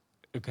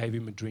gave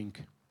him a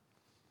drink.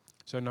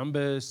 So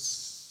number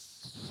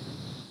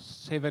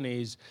 7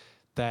 is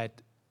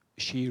that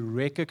she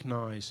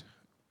recognized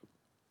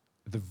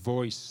the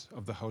voice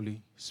of the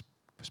Holy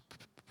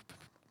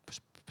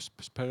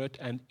Spirit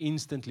and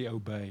instantly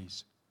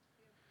obeys.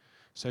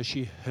 So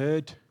she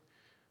heard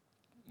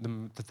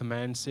that the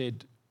man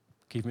said,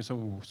 give me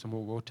some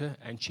more water,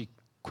 and she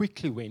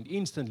quickly went.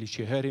 Instantly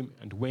she heard him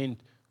and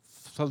went,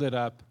 filled it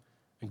up,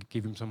 and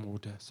gave him some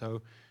water.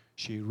 So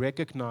she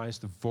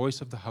recognized the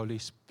voice of the Holy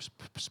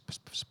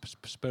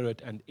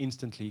Spirit and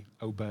instantly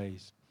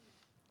obeys.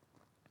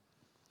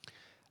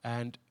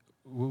 And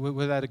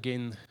with that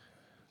again,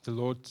 the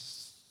Lord,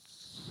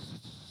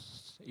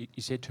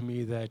 He said to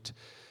me that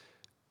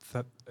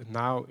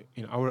now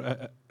in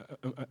our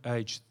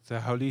age, the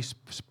Holy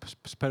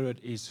Spirit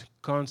is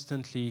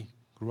constantly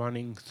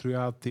running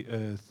throughout the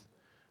earth,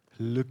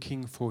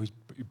 looking for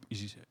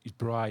his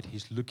bride.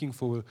 He's looking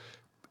for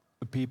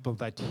people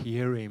that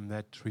hear Him,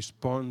 that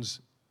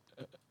responds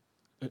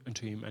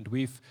to Him. And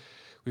we've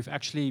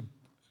actually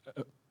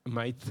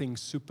made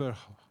things super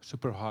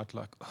hard.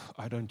 Like,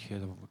 I don't hear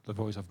the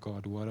voice of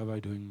God. What am I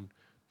doing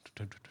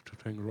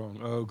wrong?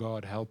 Oh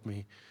God, help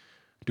me.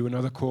 Do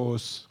another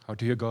course. How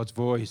to hear God's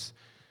voice.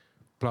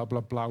 Blah blah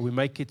blah. We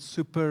make it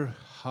super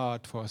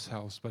hard for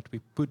ourselves, but we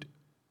put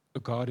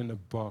God in a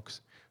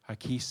box.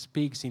 Like, He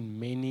speaks in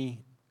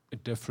many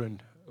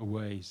different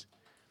ways.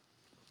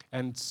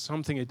 And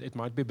something, it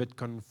might be a bit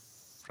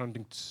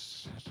confronting to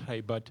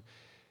say, but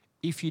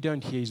if you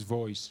don't hear His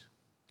voice,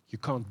 you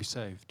can't be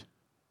saved.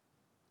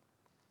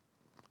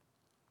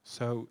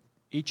 So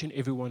each and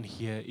every one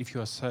here, if you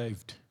are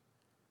saved,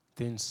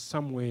 then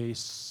somewhere,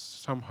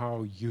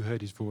 somehow you heard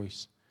His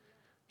voice.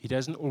 He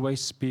doesn't always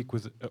speak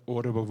with an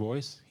audible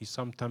voice. He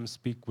sometimes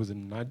speaks with a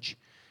nudge.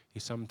 He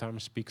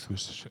sometimes speaks through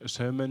a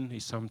sermon. He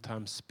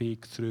sometimes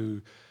speaks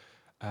through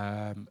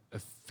a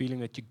feeling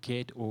that you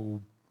get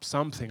or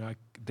something. Like,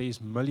 there's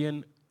a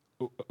million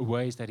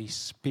ways that He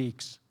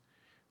speaks.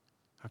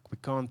 Like, we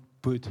can't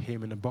put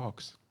Him in a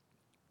box.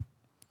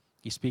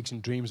 He speaks in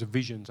dreams or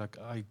visions. Like,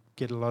 I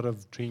get a lot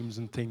of dreams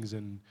and things,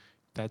 and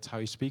that's how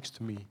He speaks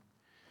to me.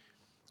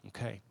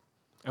 Okay.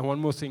 And one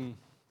more thing,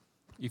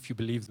 if you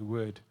believe the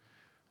word,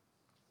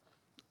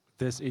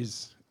 this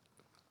is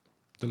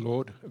the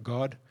Lord,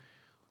 God.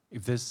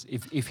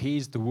 If He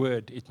is the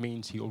word, it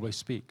means He always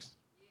speaks.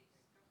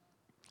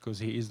 Because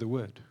He is the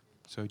word.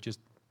 So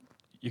just,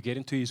 you get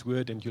into His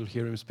word and you'll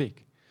hear Him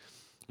speak.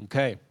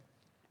 Okay.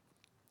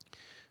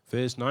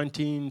 Verse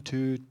 19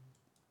 to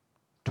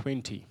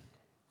 20.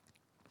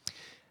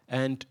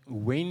 And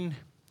when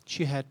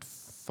she had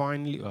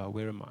finally,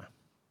 where am I?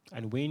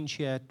 And when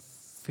she had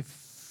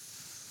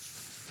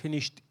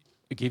finished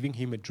giving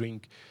him a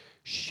drink,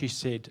 she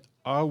said,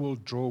 I will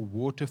draw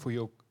water for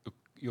your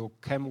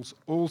camels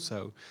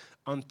also,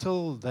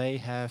 until they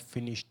have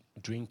finished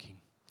drinking.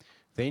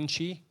 Then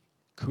she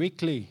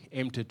quickly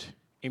emptied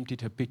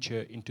her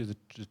pitcher into the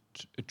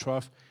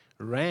trough,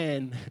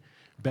 ran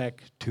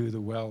back to the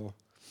well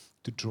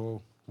to draw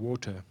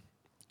water,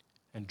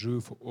 and drew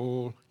for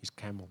all his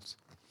camels.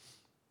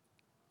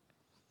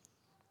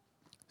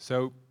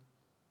 So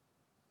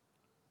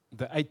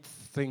the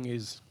eighth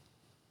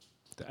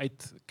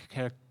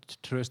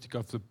characteristic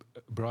of the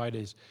bride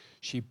is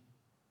she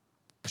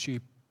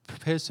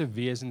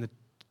perseveres in the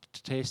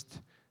test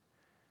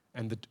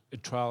and the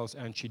trials,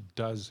 and she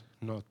does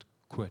not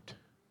quit.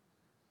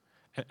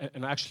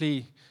 And I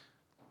actually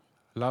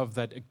love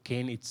that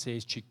again. It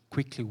says she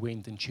quickly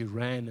went and she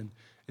ran, and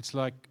it's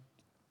like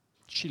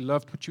she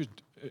loved what she was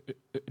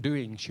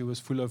doing. She was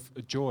full of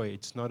joy.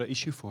 It's not an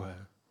issue for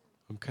her.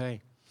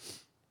 Okay.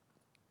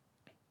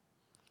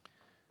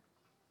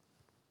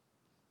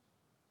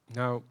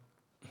 Now,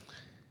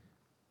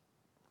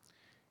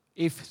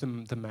 if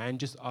the man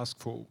just asks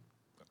for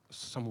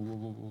some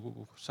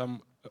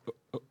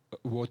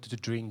water to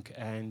drink,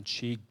 and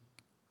she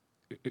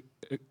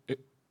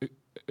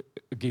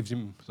gives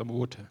him some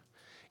water,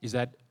 is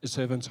that a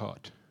servant's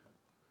heart?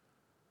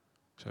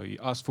 So he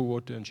asks for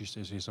water, and she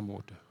says, here's some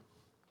water.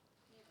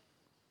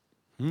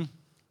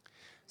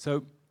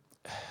 So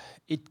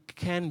it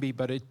can be,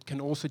 but it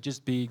can also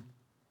just be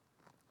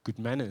good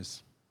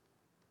manners.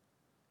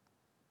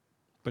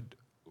 But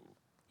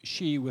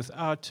she,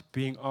 without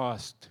being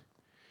asked,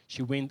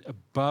 she went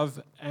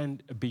above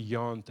and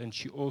beyond, and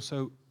she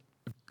also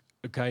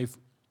gave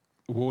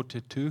water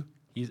to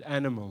his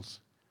animals.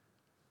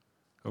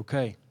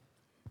 Okay.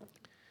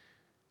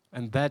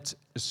 And that's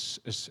a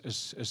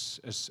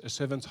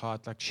servant's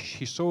heart. Like,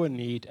 she saw a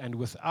need, and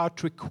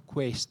without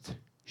request,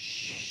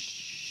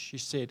 she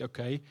said,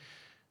 okay,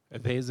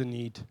 there's a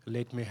need,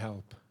 let me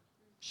help.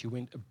 She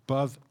went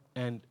above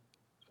and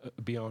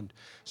beyond.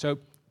 So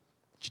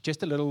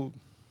just a little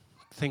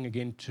thing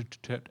again to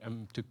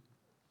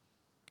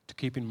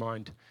keep in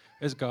mind.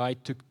 This guy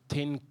took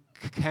 10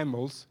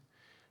 camels,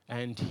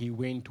 and he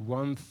went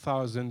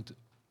 1,000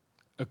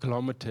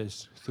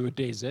 kilometers through a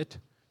desert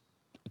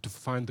to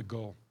find the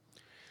goal.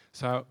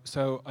 So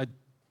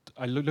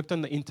I looked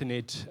on the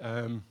internet.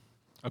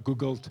 I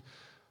googled,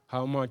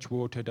 how much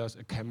water does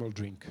a camel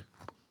drink?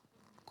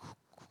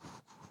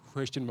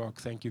 Question mark.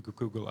 Thank you,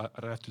 Google. I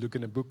don't have to look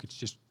in a book.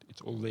 It's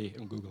all there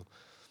in Google.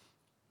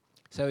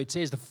 So it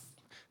says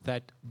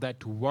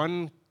that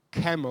one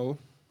camel,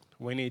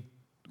 when it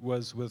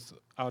was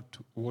without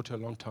water a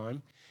long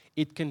time,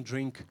 it can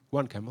drink,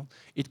 one camel,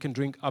 it can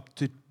drink up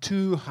to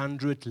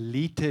 200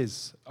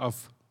 liters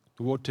of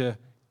water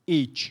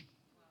each.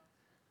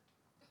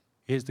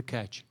 Here's the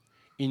catch,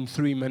 in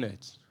 3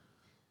 minutes.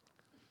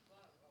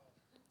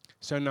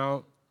 So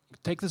now,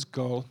 take this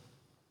goal,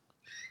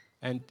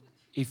 and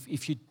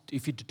if you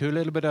do a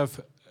little bit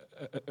of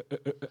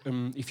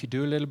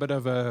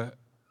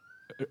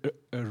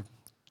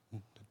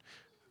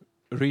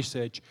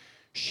research,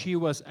 she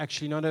was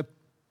actually not a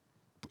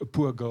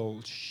poor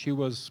girl. She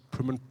was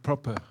prim and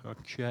proper.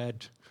 Like she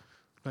had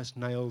nice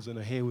nails and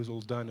her hair was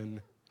all done, and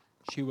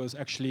she was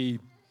actually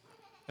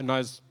a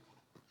nice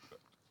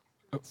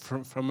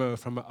from a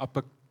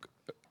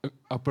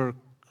upper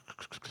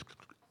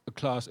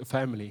class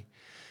family,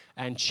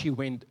 and she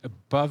went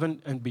above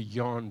and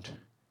beyond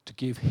to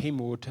give him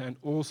water and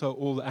also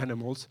all the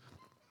animals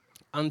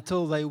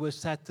until they were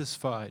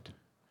satisfied.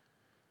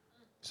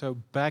 So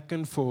back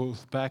and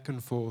forth, back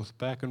and forth,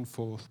 back and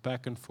forth,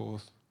 back and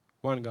forth.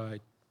 One guy,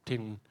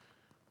 10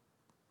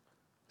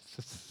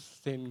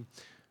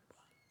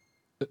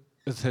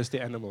 thirsty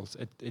animals.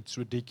 It's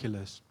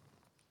ridiculous.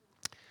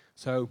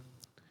 So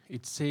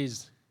it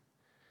says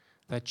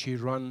that she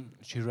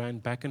ran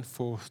back and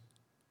forth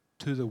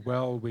to the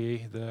well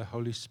where the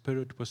Holy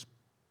Spirit was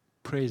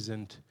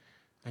present,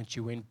 and she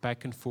went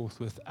back and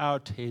forth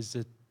without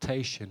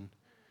hesitation,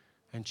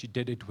 and she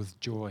did it with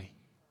joy.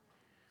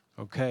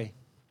 Okay.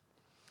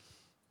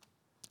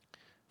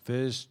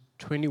 Verse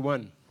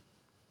 21.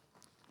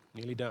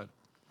 Nearly done.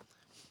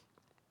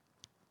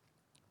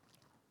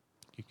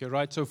 You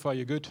right so far?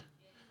 You're good?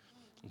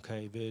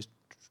 Okay, verse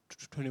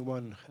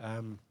 21.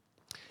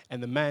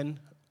 And the man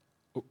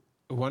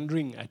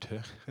wondering at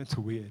her, that's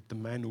weird, the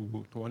man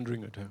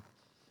wondering at her.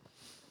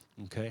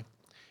 Okay.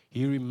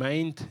 He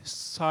remained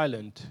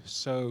silent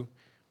so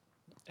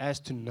as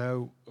to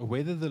know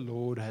whether the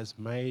Lord has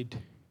made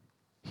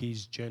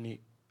his journey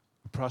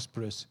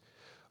prosperous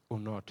or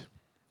not.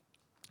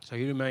 So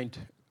he remained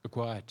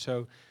quiet.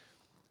 So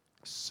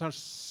sometimes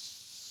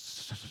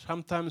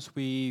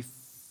we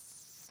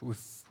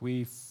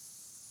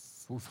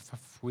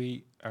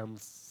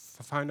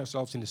find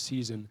ourselves in a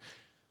season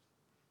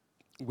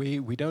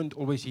where we don't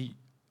always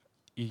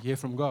hear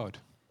from God.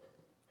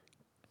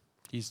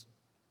 He's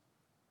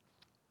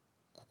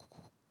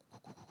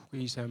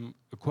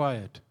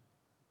quiet,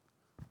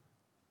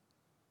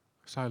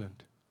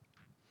 silent.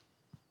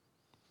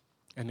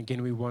 And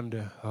again we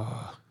wonder,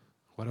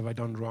 what have I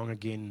done wrong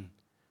again?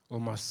 All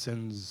my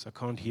sins, I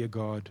can't hear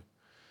God.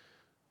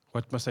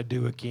 What must I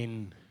do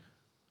again?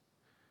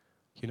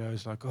 You know,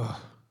 it's like,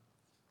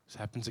 this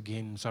happens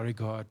again. Sorry,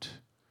 God.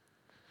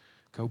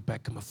 Go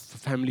back in my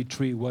family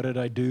tree. What did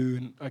I do?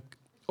 And like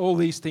all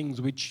these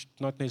things, which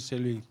not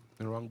necessarily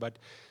wrong, but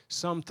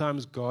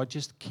sometimes God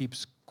just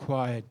keeps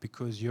quiet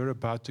because you're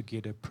about to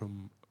get a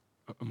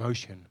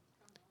promotion.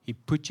 He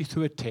put you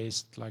through a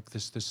test, like the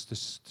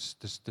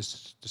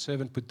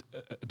servant put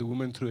the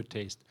woman through a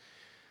test,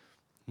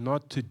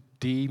 not to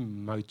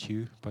demote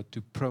you, but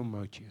to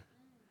promote you.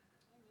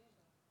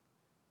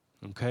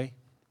 Okay?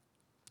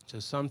 So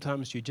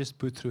sometimes you just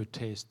put through a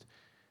test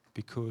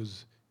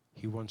because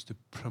he wants to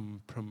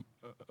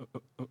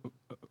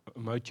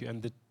promote you.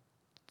 And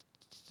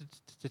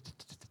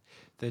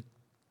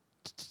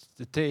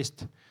the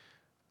test,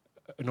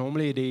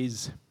 normally it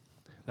is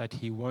that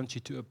he wants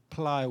you to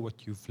apply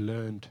what you've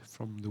learned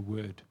from the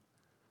word.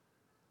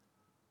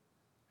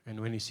 And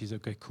when he says,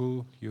 okay,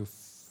 cool, you're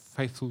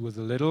faithful with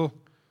a little,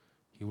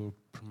 he will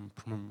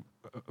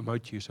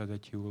promote you so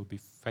that you will be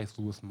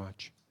faithful with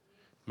much.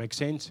 Make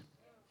sense?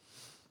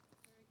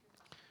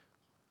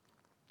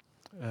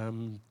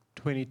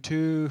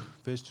 22,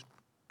 verse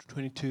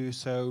 22,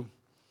 so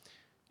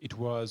it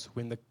was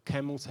when the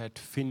camels had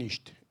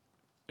finished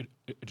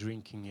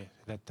drinking it,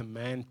 that the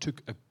man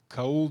took a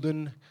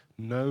golden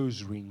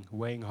nose ring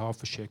weighing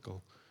half a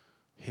shekel.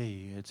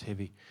 Hey, it's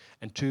heavy.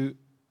 And 2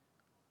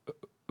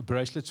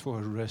 bracelets for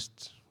her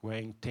wrists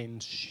weighing 10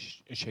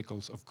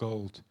 shekels of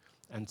gold,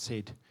 and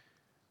said,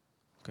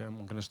 okay,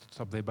 I'm going to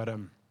stop there, but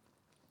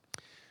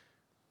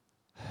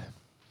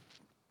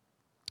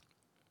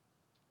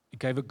he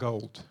gave her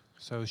gold.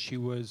 So she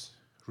was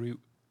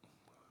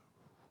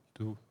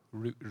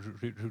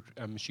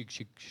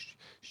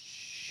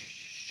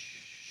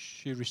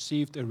she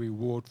received a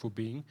reward for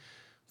being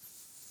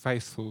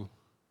faithful.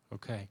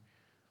 Okay.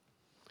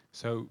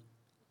 So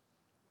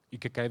he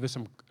gave her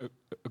some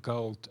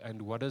gold,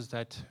 and what does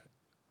that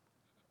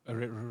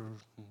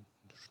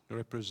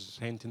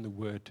represent in the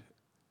word?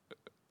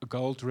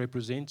 Gold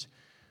represents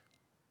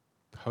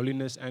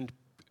holiness and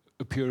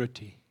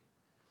purity.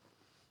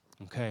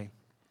 Okay.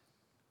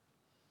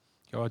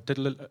 I did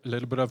a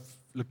little bit of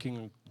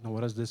looking,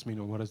 what does this mean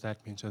or what does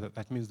that mean? So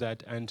that means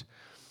that. And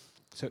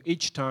so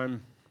each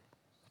time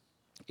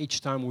we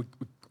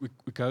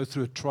go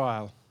through a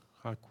trial,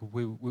 like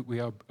we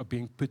are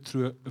being put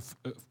through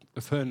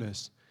a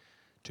furnace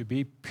to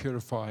be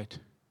purified,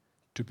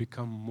 to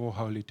become more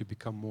holy, to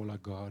become more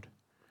like God.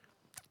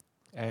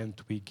 And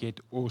we get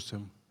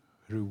awesome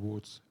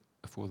rewards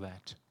for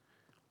that.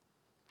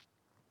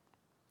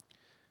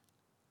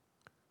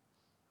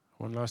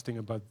 One last thing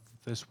about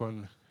this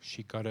one.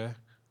 She got a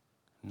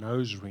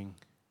nose ring.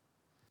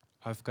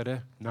 I've got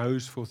a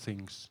nose for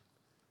things.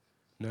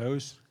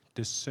 Nose,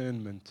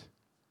 discernment.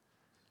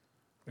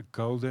 A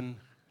golden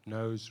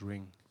nose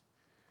ring.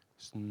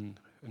 A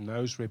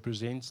nose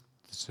represents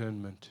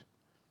discernment.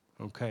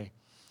 Okay,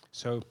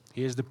 so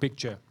here's the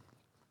picture.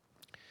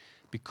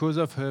 Because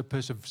of her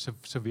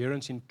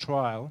perseverance in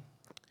trial,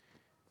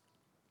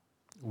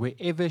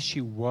 wherever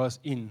she was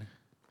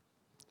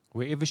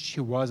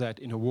at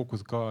in her walk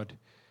with God,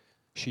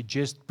 she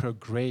just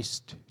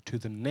progressed to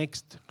the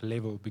next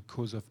level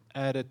because of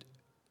added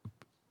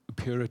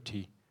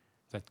purity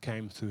that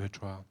came through her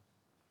trial.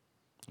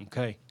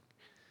 Okay.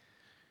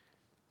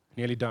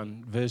 Nearly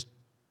done. Verse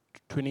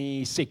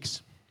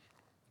 26.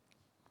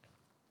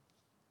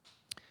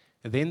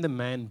 Then the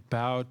man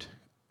bowed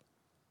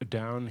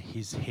down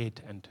his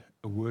head and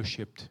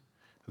worshipped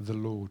the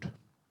Lord.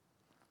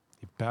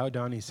 He bowed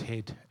down his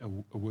head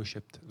and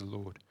worshipped the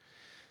Lord.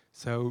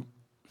 So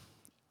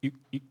he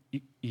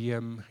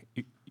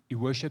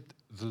worshipped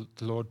the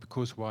Lord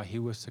because why? He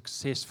was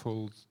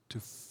successful to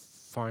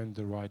find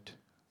the right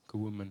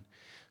woman.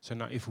 So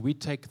now if we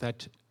take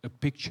that a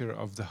picture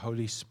of the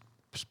Holy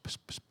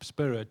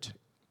Spirit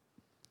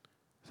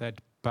that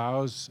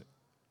bows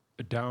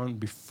down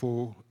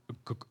before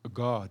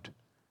God,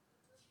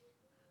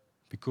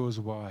 because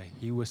why?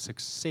 He was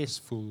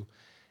successful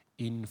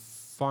in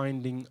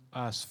finding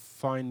a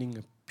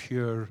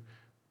pure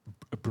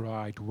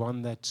bride,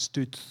 one that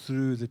stood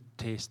through the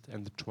test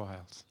and the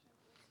trials.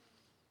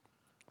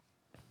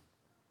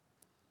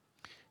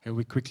 And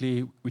we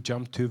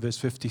jump to verse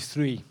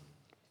 53.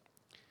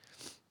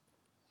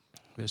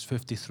 Verse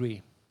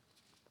 53,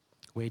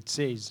 where it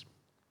says,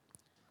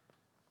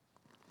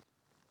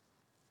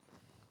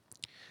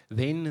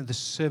 Then the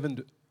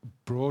servant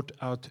brought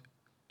out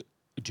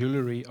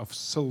jewelry of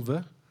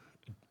silver,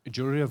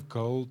 jewelry of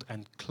gold,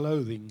 and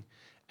clothing,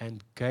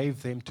 and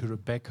gave them to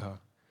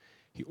Rebekah.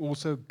 He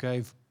also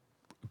gave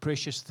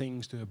precious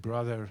things to her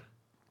brother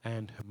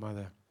and her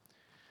mother.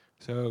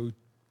 So,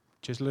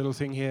 just a little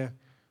thing here.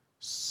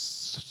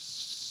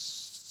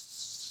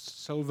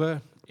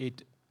 Silver,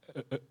 it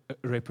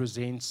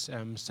represents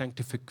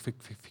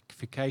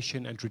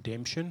sanctification and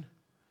redemption.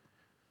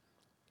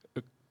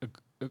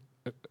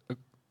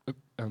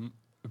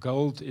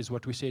 Gold is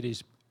what we said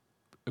is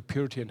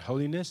purity and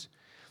holiness,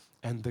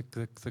 and the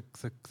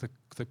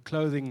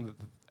clothing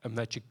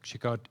that she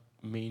got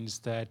means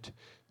that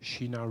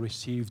she now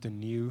received a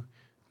new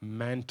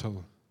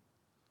mantle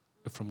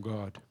from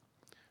God.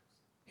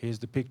 Here's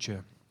the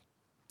picture.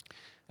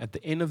 At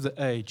the end of the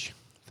age,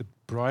 the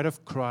bride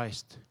of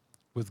Christ,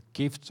 with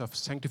gifts of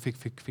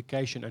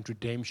sanctification and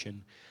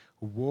redemption,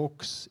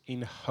 walks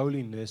in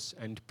holiness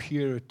and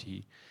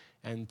purity,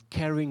 and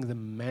carrying the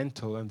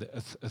mantle and the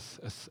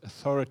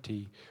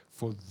authority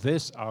for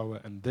this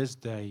hour and this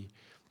day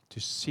to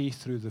see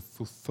through the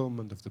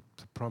fulfillment of the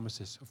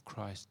promises of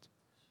Christ.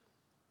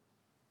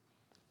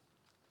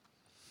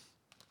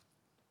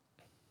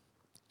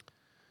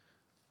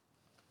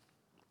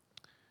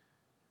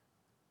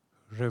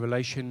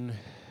 Revelation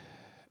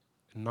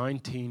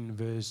 19,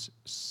 verse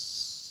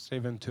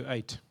 7 to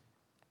 8.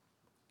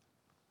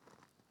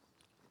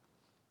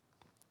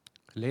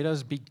 Let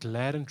us be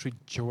glad and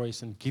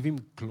rejoice and give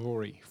him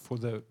glory, for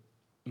the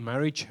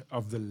marriage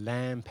of the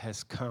Lamb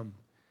has come,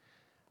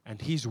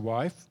 and his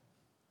wife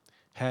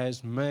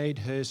has made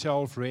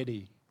herself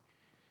ready.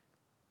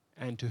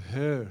 And to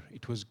her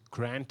it was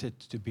granted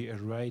to be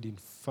arrayed in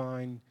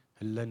fine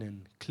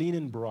linen, clean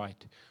and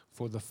bright,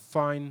 for the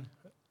fine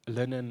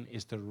linen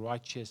is the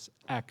righteous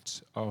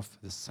acts of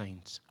the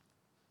saints.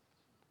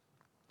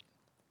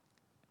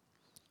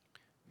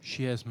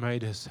 She has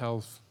made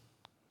herself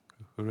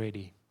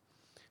ready.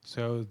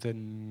 So the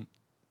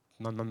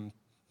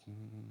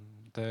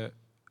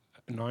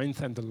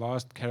ninth and the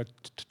last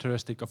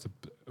characteristic of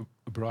the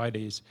bride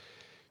is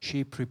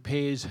she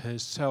prepares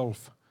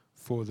herself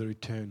for the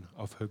return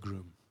of her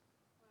groom.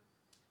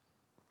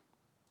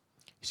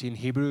 You see, in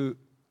Hebrew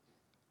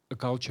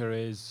culture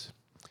is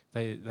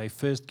they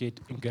first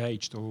get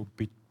engaged or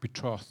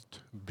betrothed,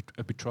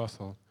 a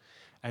betrothal,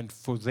 and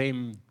for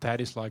them that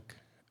is like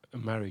a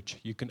marriage.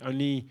 You can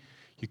only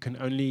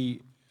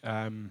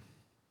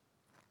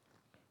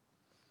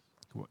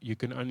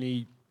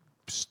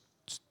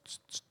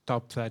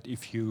stop that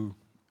if you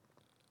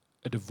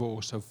a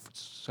divorce.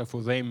 So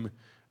for them,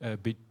 a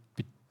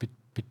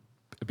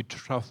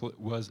betrothal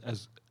was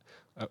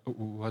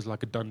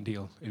like a done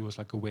deal. It was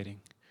like a wedding.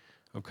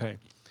 Okay,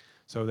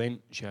 so then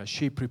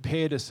she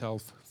prepared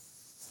herself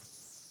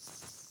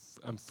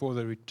for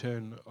the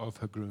return of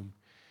her groom.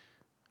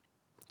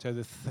 So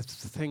the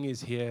thing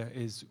is here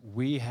is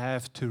we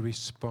have to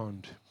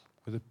respond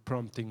with the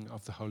prompting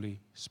of the Holy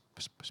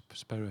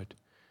Spirit,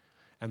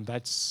 and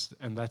that's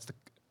the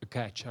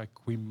catch.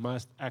 Like, we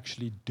must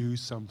actually do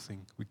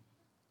something. We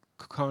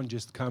can't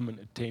just come and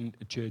attend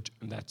a church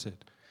and that's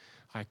it.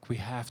 Like, we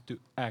have to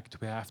act.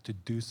 We have to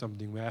do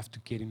something. We have to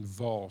get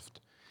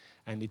involved,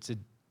 and it's a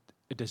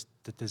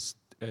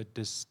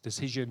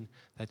decision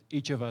that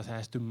each of us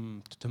has to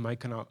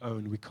make on our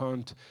own. We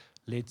can't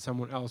let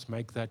someone else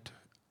make that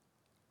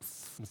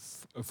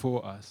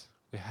for us.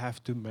 We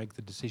have to make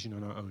the decision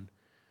on our own.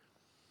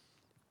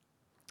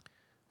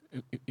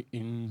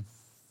 In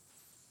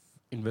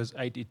verse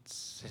 8 it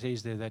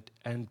says there that,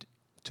 and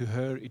to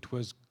her it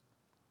was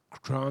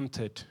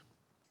granted.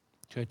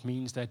 So it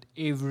means that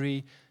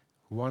every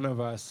one of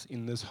us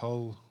in this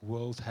whole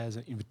world has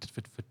an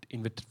invitation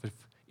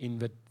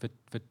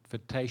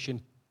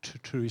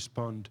to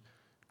respond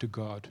to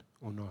God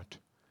or not.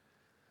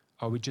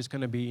 Are we just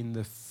going to be in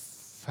the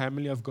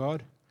family of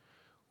God,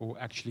 or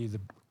actually the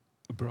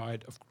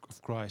bride of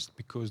Christ?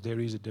 Because there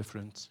is a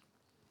difference.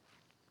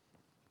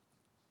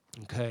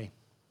 Okay.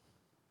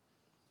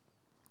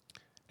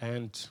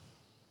 And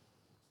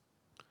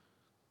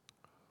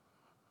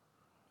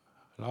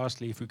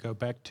lastly, if we go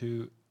back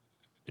to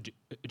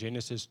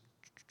Genesis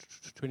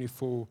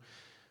 24,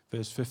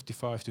 verse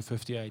 55 to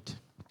 58,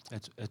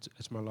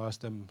 that's my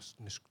last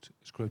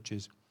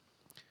scriptures.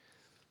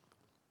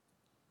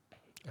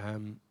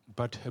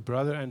 But her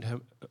brother and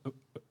her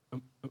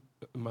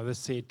mother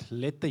said,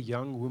 let the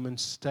young woman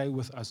stay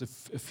with us a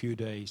few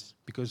days,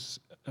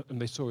 because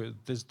and they saw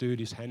this dude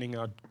is handing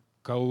out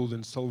gold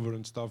and silver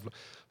and stuff.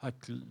 Like,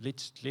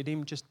 let's let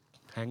him just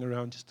hang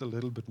around just a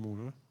little bit more.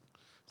 Huh?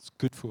 It's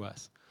good for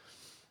us.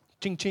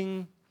 Ching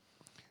ching.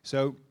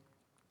 So,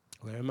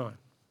 where am I?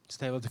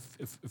 Stay with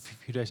a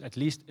few days, at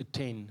least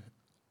 10.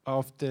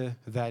 After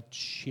that,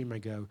 she may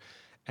go.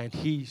 And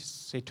he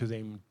said to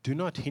them, do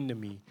not hinder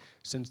me,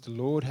 since the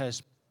Lord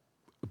has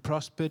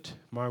prospered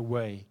my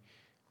way.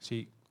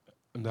 See,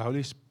 and the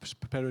Holy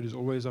Spirit is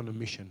always on a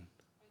mission.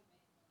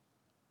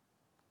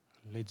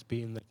 Let's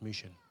be in that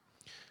mission.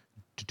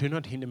 Do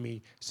not hinder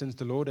me, since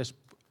the Lord has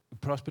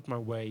prospered my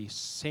way.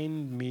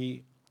 Send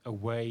me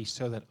away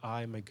so that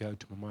I may go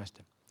to my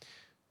master.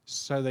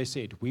 So they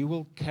said, we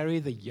will carry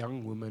the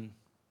young woman,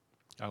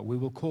 we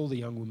will call the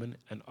young woman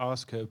and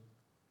ask her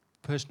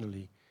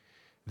personally.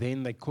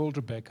 Then they called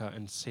Rebekah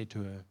and said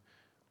to her,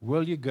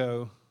 will you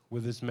go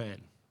with this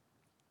man?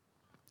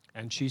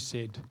 And she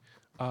said,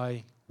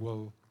 I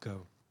will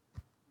go.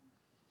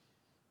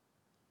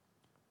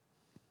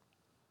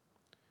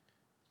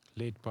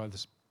 Led by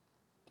the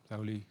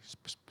Holy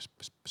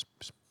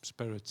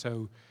Spirit.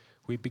 So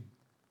we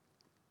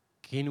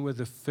begin with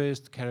the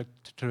first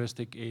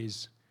characteristic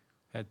is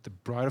that the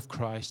bride of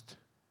Christ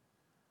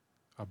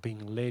are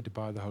being led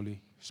by the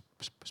Holy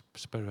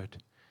Spirit.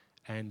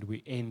 And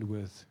we end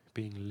with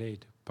being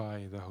led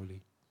by the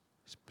Holy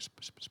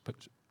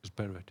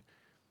Spirit.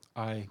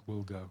 I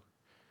will go.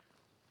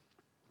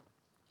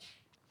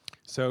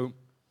 So,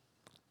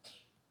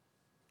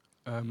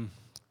 in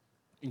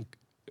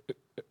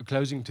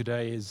closing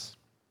today is,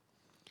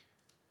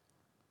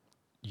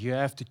 you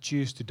have to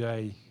choose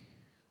today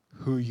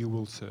who you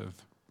will serve.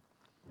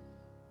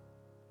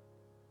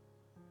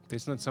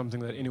 It's not something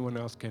that anyone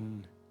else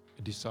can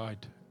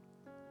decide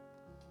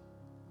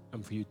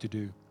for you to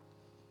do.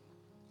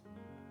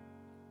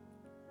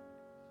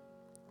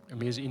 I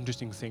mean, it's an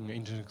interesting thing, an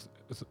interesting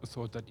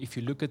thought, that if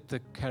you look at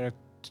the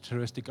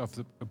characteristic of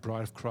the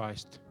bride of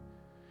Christ,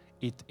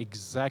 it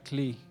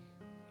exactly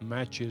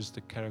matches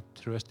the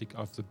characteristic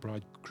of the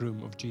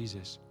bridegroom of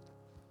Jesus.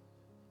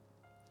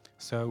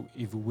 So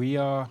if we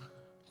are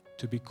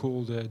to be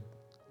called the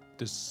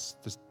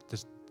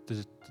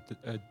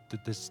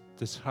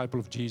disciple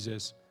of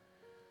Jesus,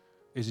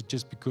 is it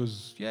just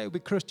because, yeah, we're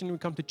Christian, we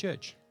come to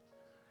church?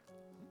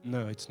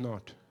 No, it's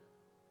not.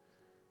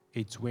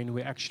 It's when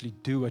we actually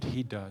do what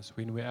he does,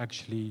 when we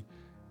actually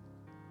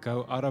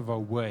go out of our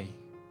way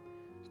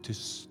to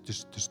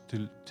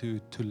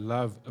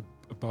love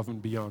above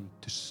and beyond,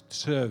 to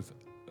serve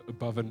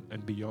above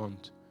and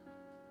beyond.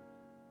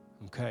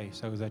 Okay,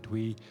 so that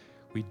we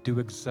do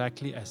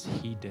exactly as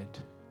he did.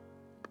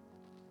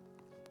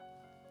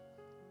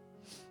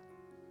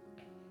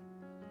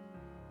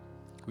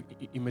 We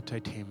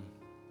imitate him.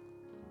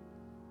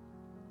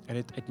 And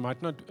it might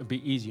not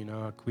be easy,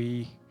 like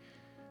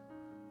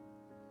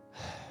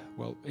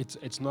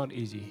it's not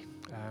easy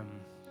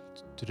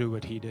to do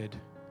what he did.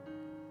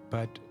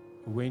 But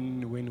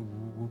when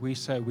we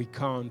say we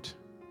can't,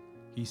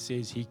 he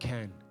says he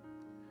can.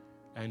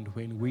 And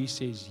when we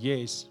says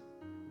yes,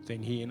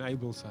 then he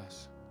enables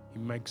us. He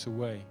makes a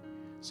way.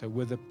 So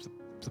with the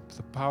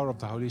power of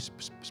the Holy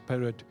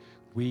Spirit,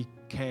 we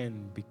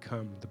can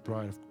become the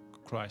bride of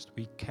Christ.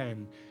 We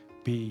can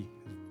be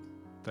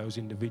those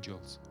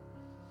individuals.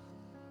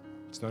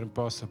 It's not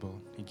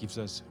impossible. He gives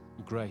us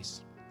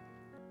grace.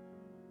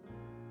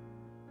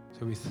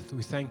 So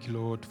we thank you,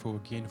 Lord,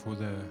 for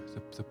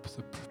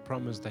the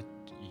promise that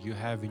you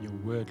have in your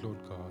word,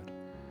 Lord God,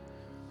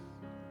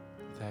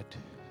 that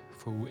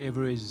for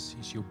whoever is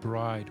your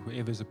bride,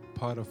 whoever is a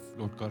part of,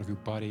 Lord God, of your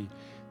body,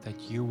 that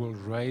you will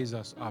raise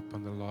us up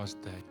on the last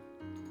day.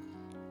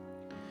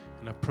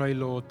 And I pray,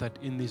 Lord, that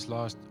in these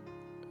last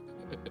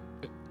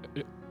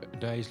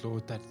days,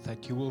 Lord,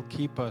 that you will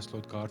keep us,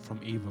 Lord God,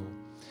 from evil,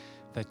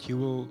 that you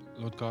will,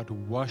 Lord God,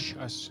 wash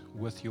us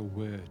with your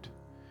word.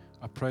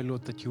 I pray,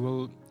 Lord, that you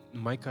will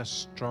make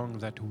us strong,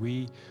 that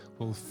we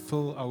will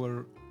fill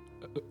our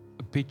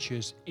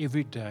pitchers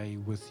every day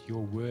with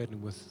your word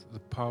and with the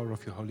power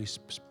of your Holy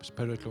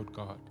Spirit, Lord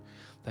God.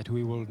 That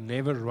we will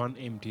never run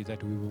empty,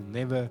 that we will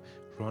never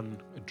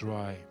run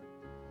dry.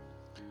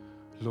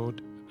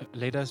 Lord,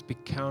 let us be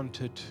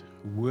counted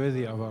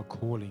worthy of our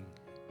calling.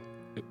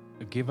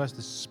 Give us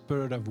the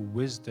spirit of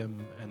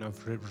wisdom and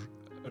of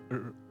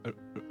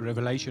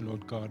revelation,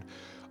 Lord God,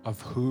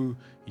 of who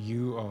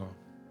you are.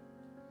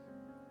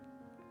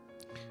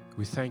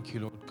 We thank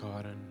you, Lord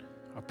God, and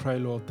I pray,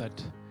 Lord,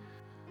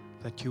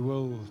 that you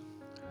will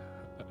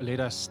let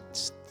us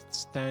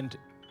stand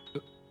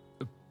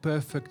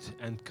perfect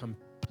and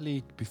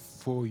complete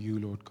before you,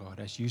 Lord God,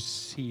 as you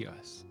see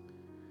us.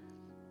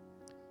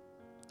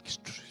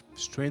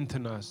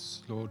 Strengthen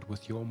us, Lord,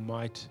 with your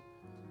might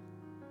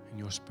and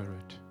your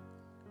spirit.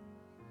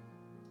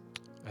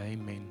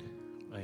 Amen.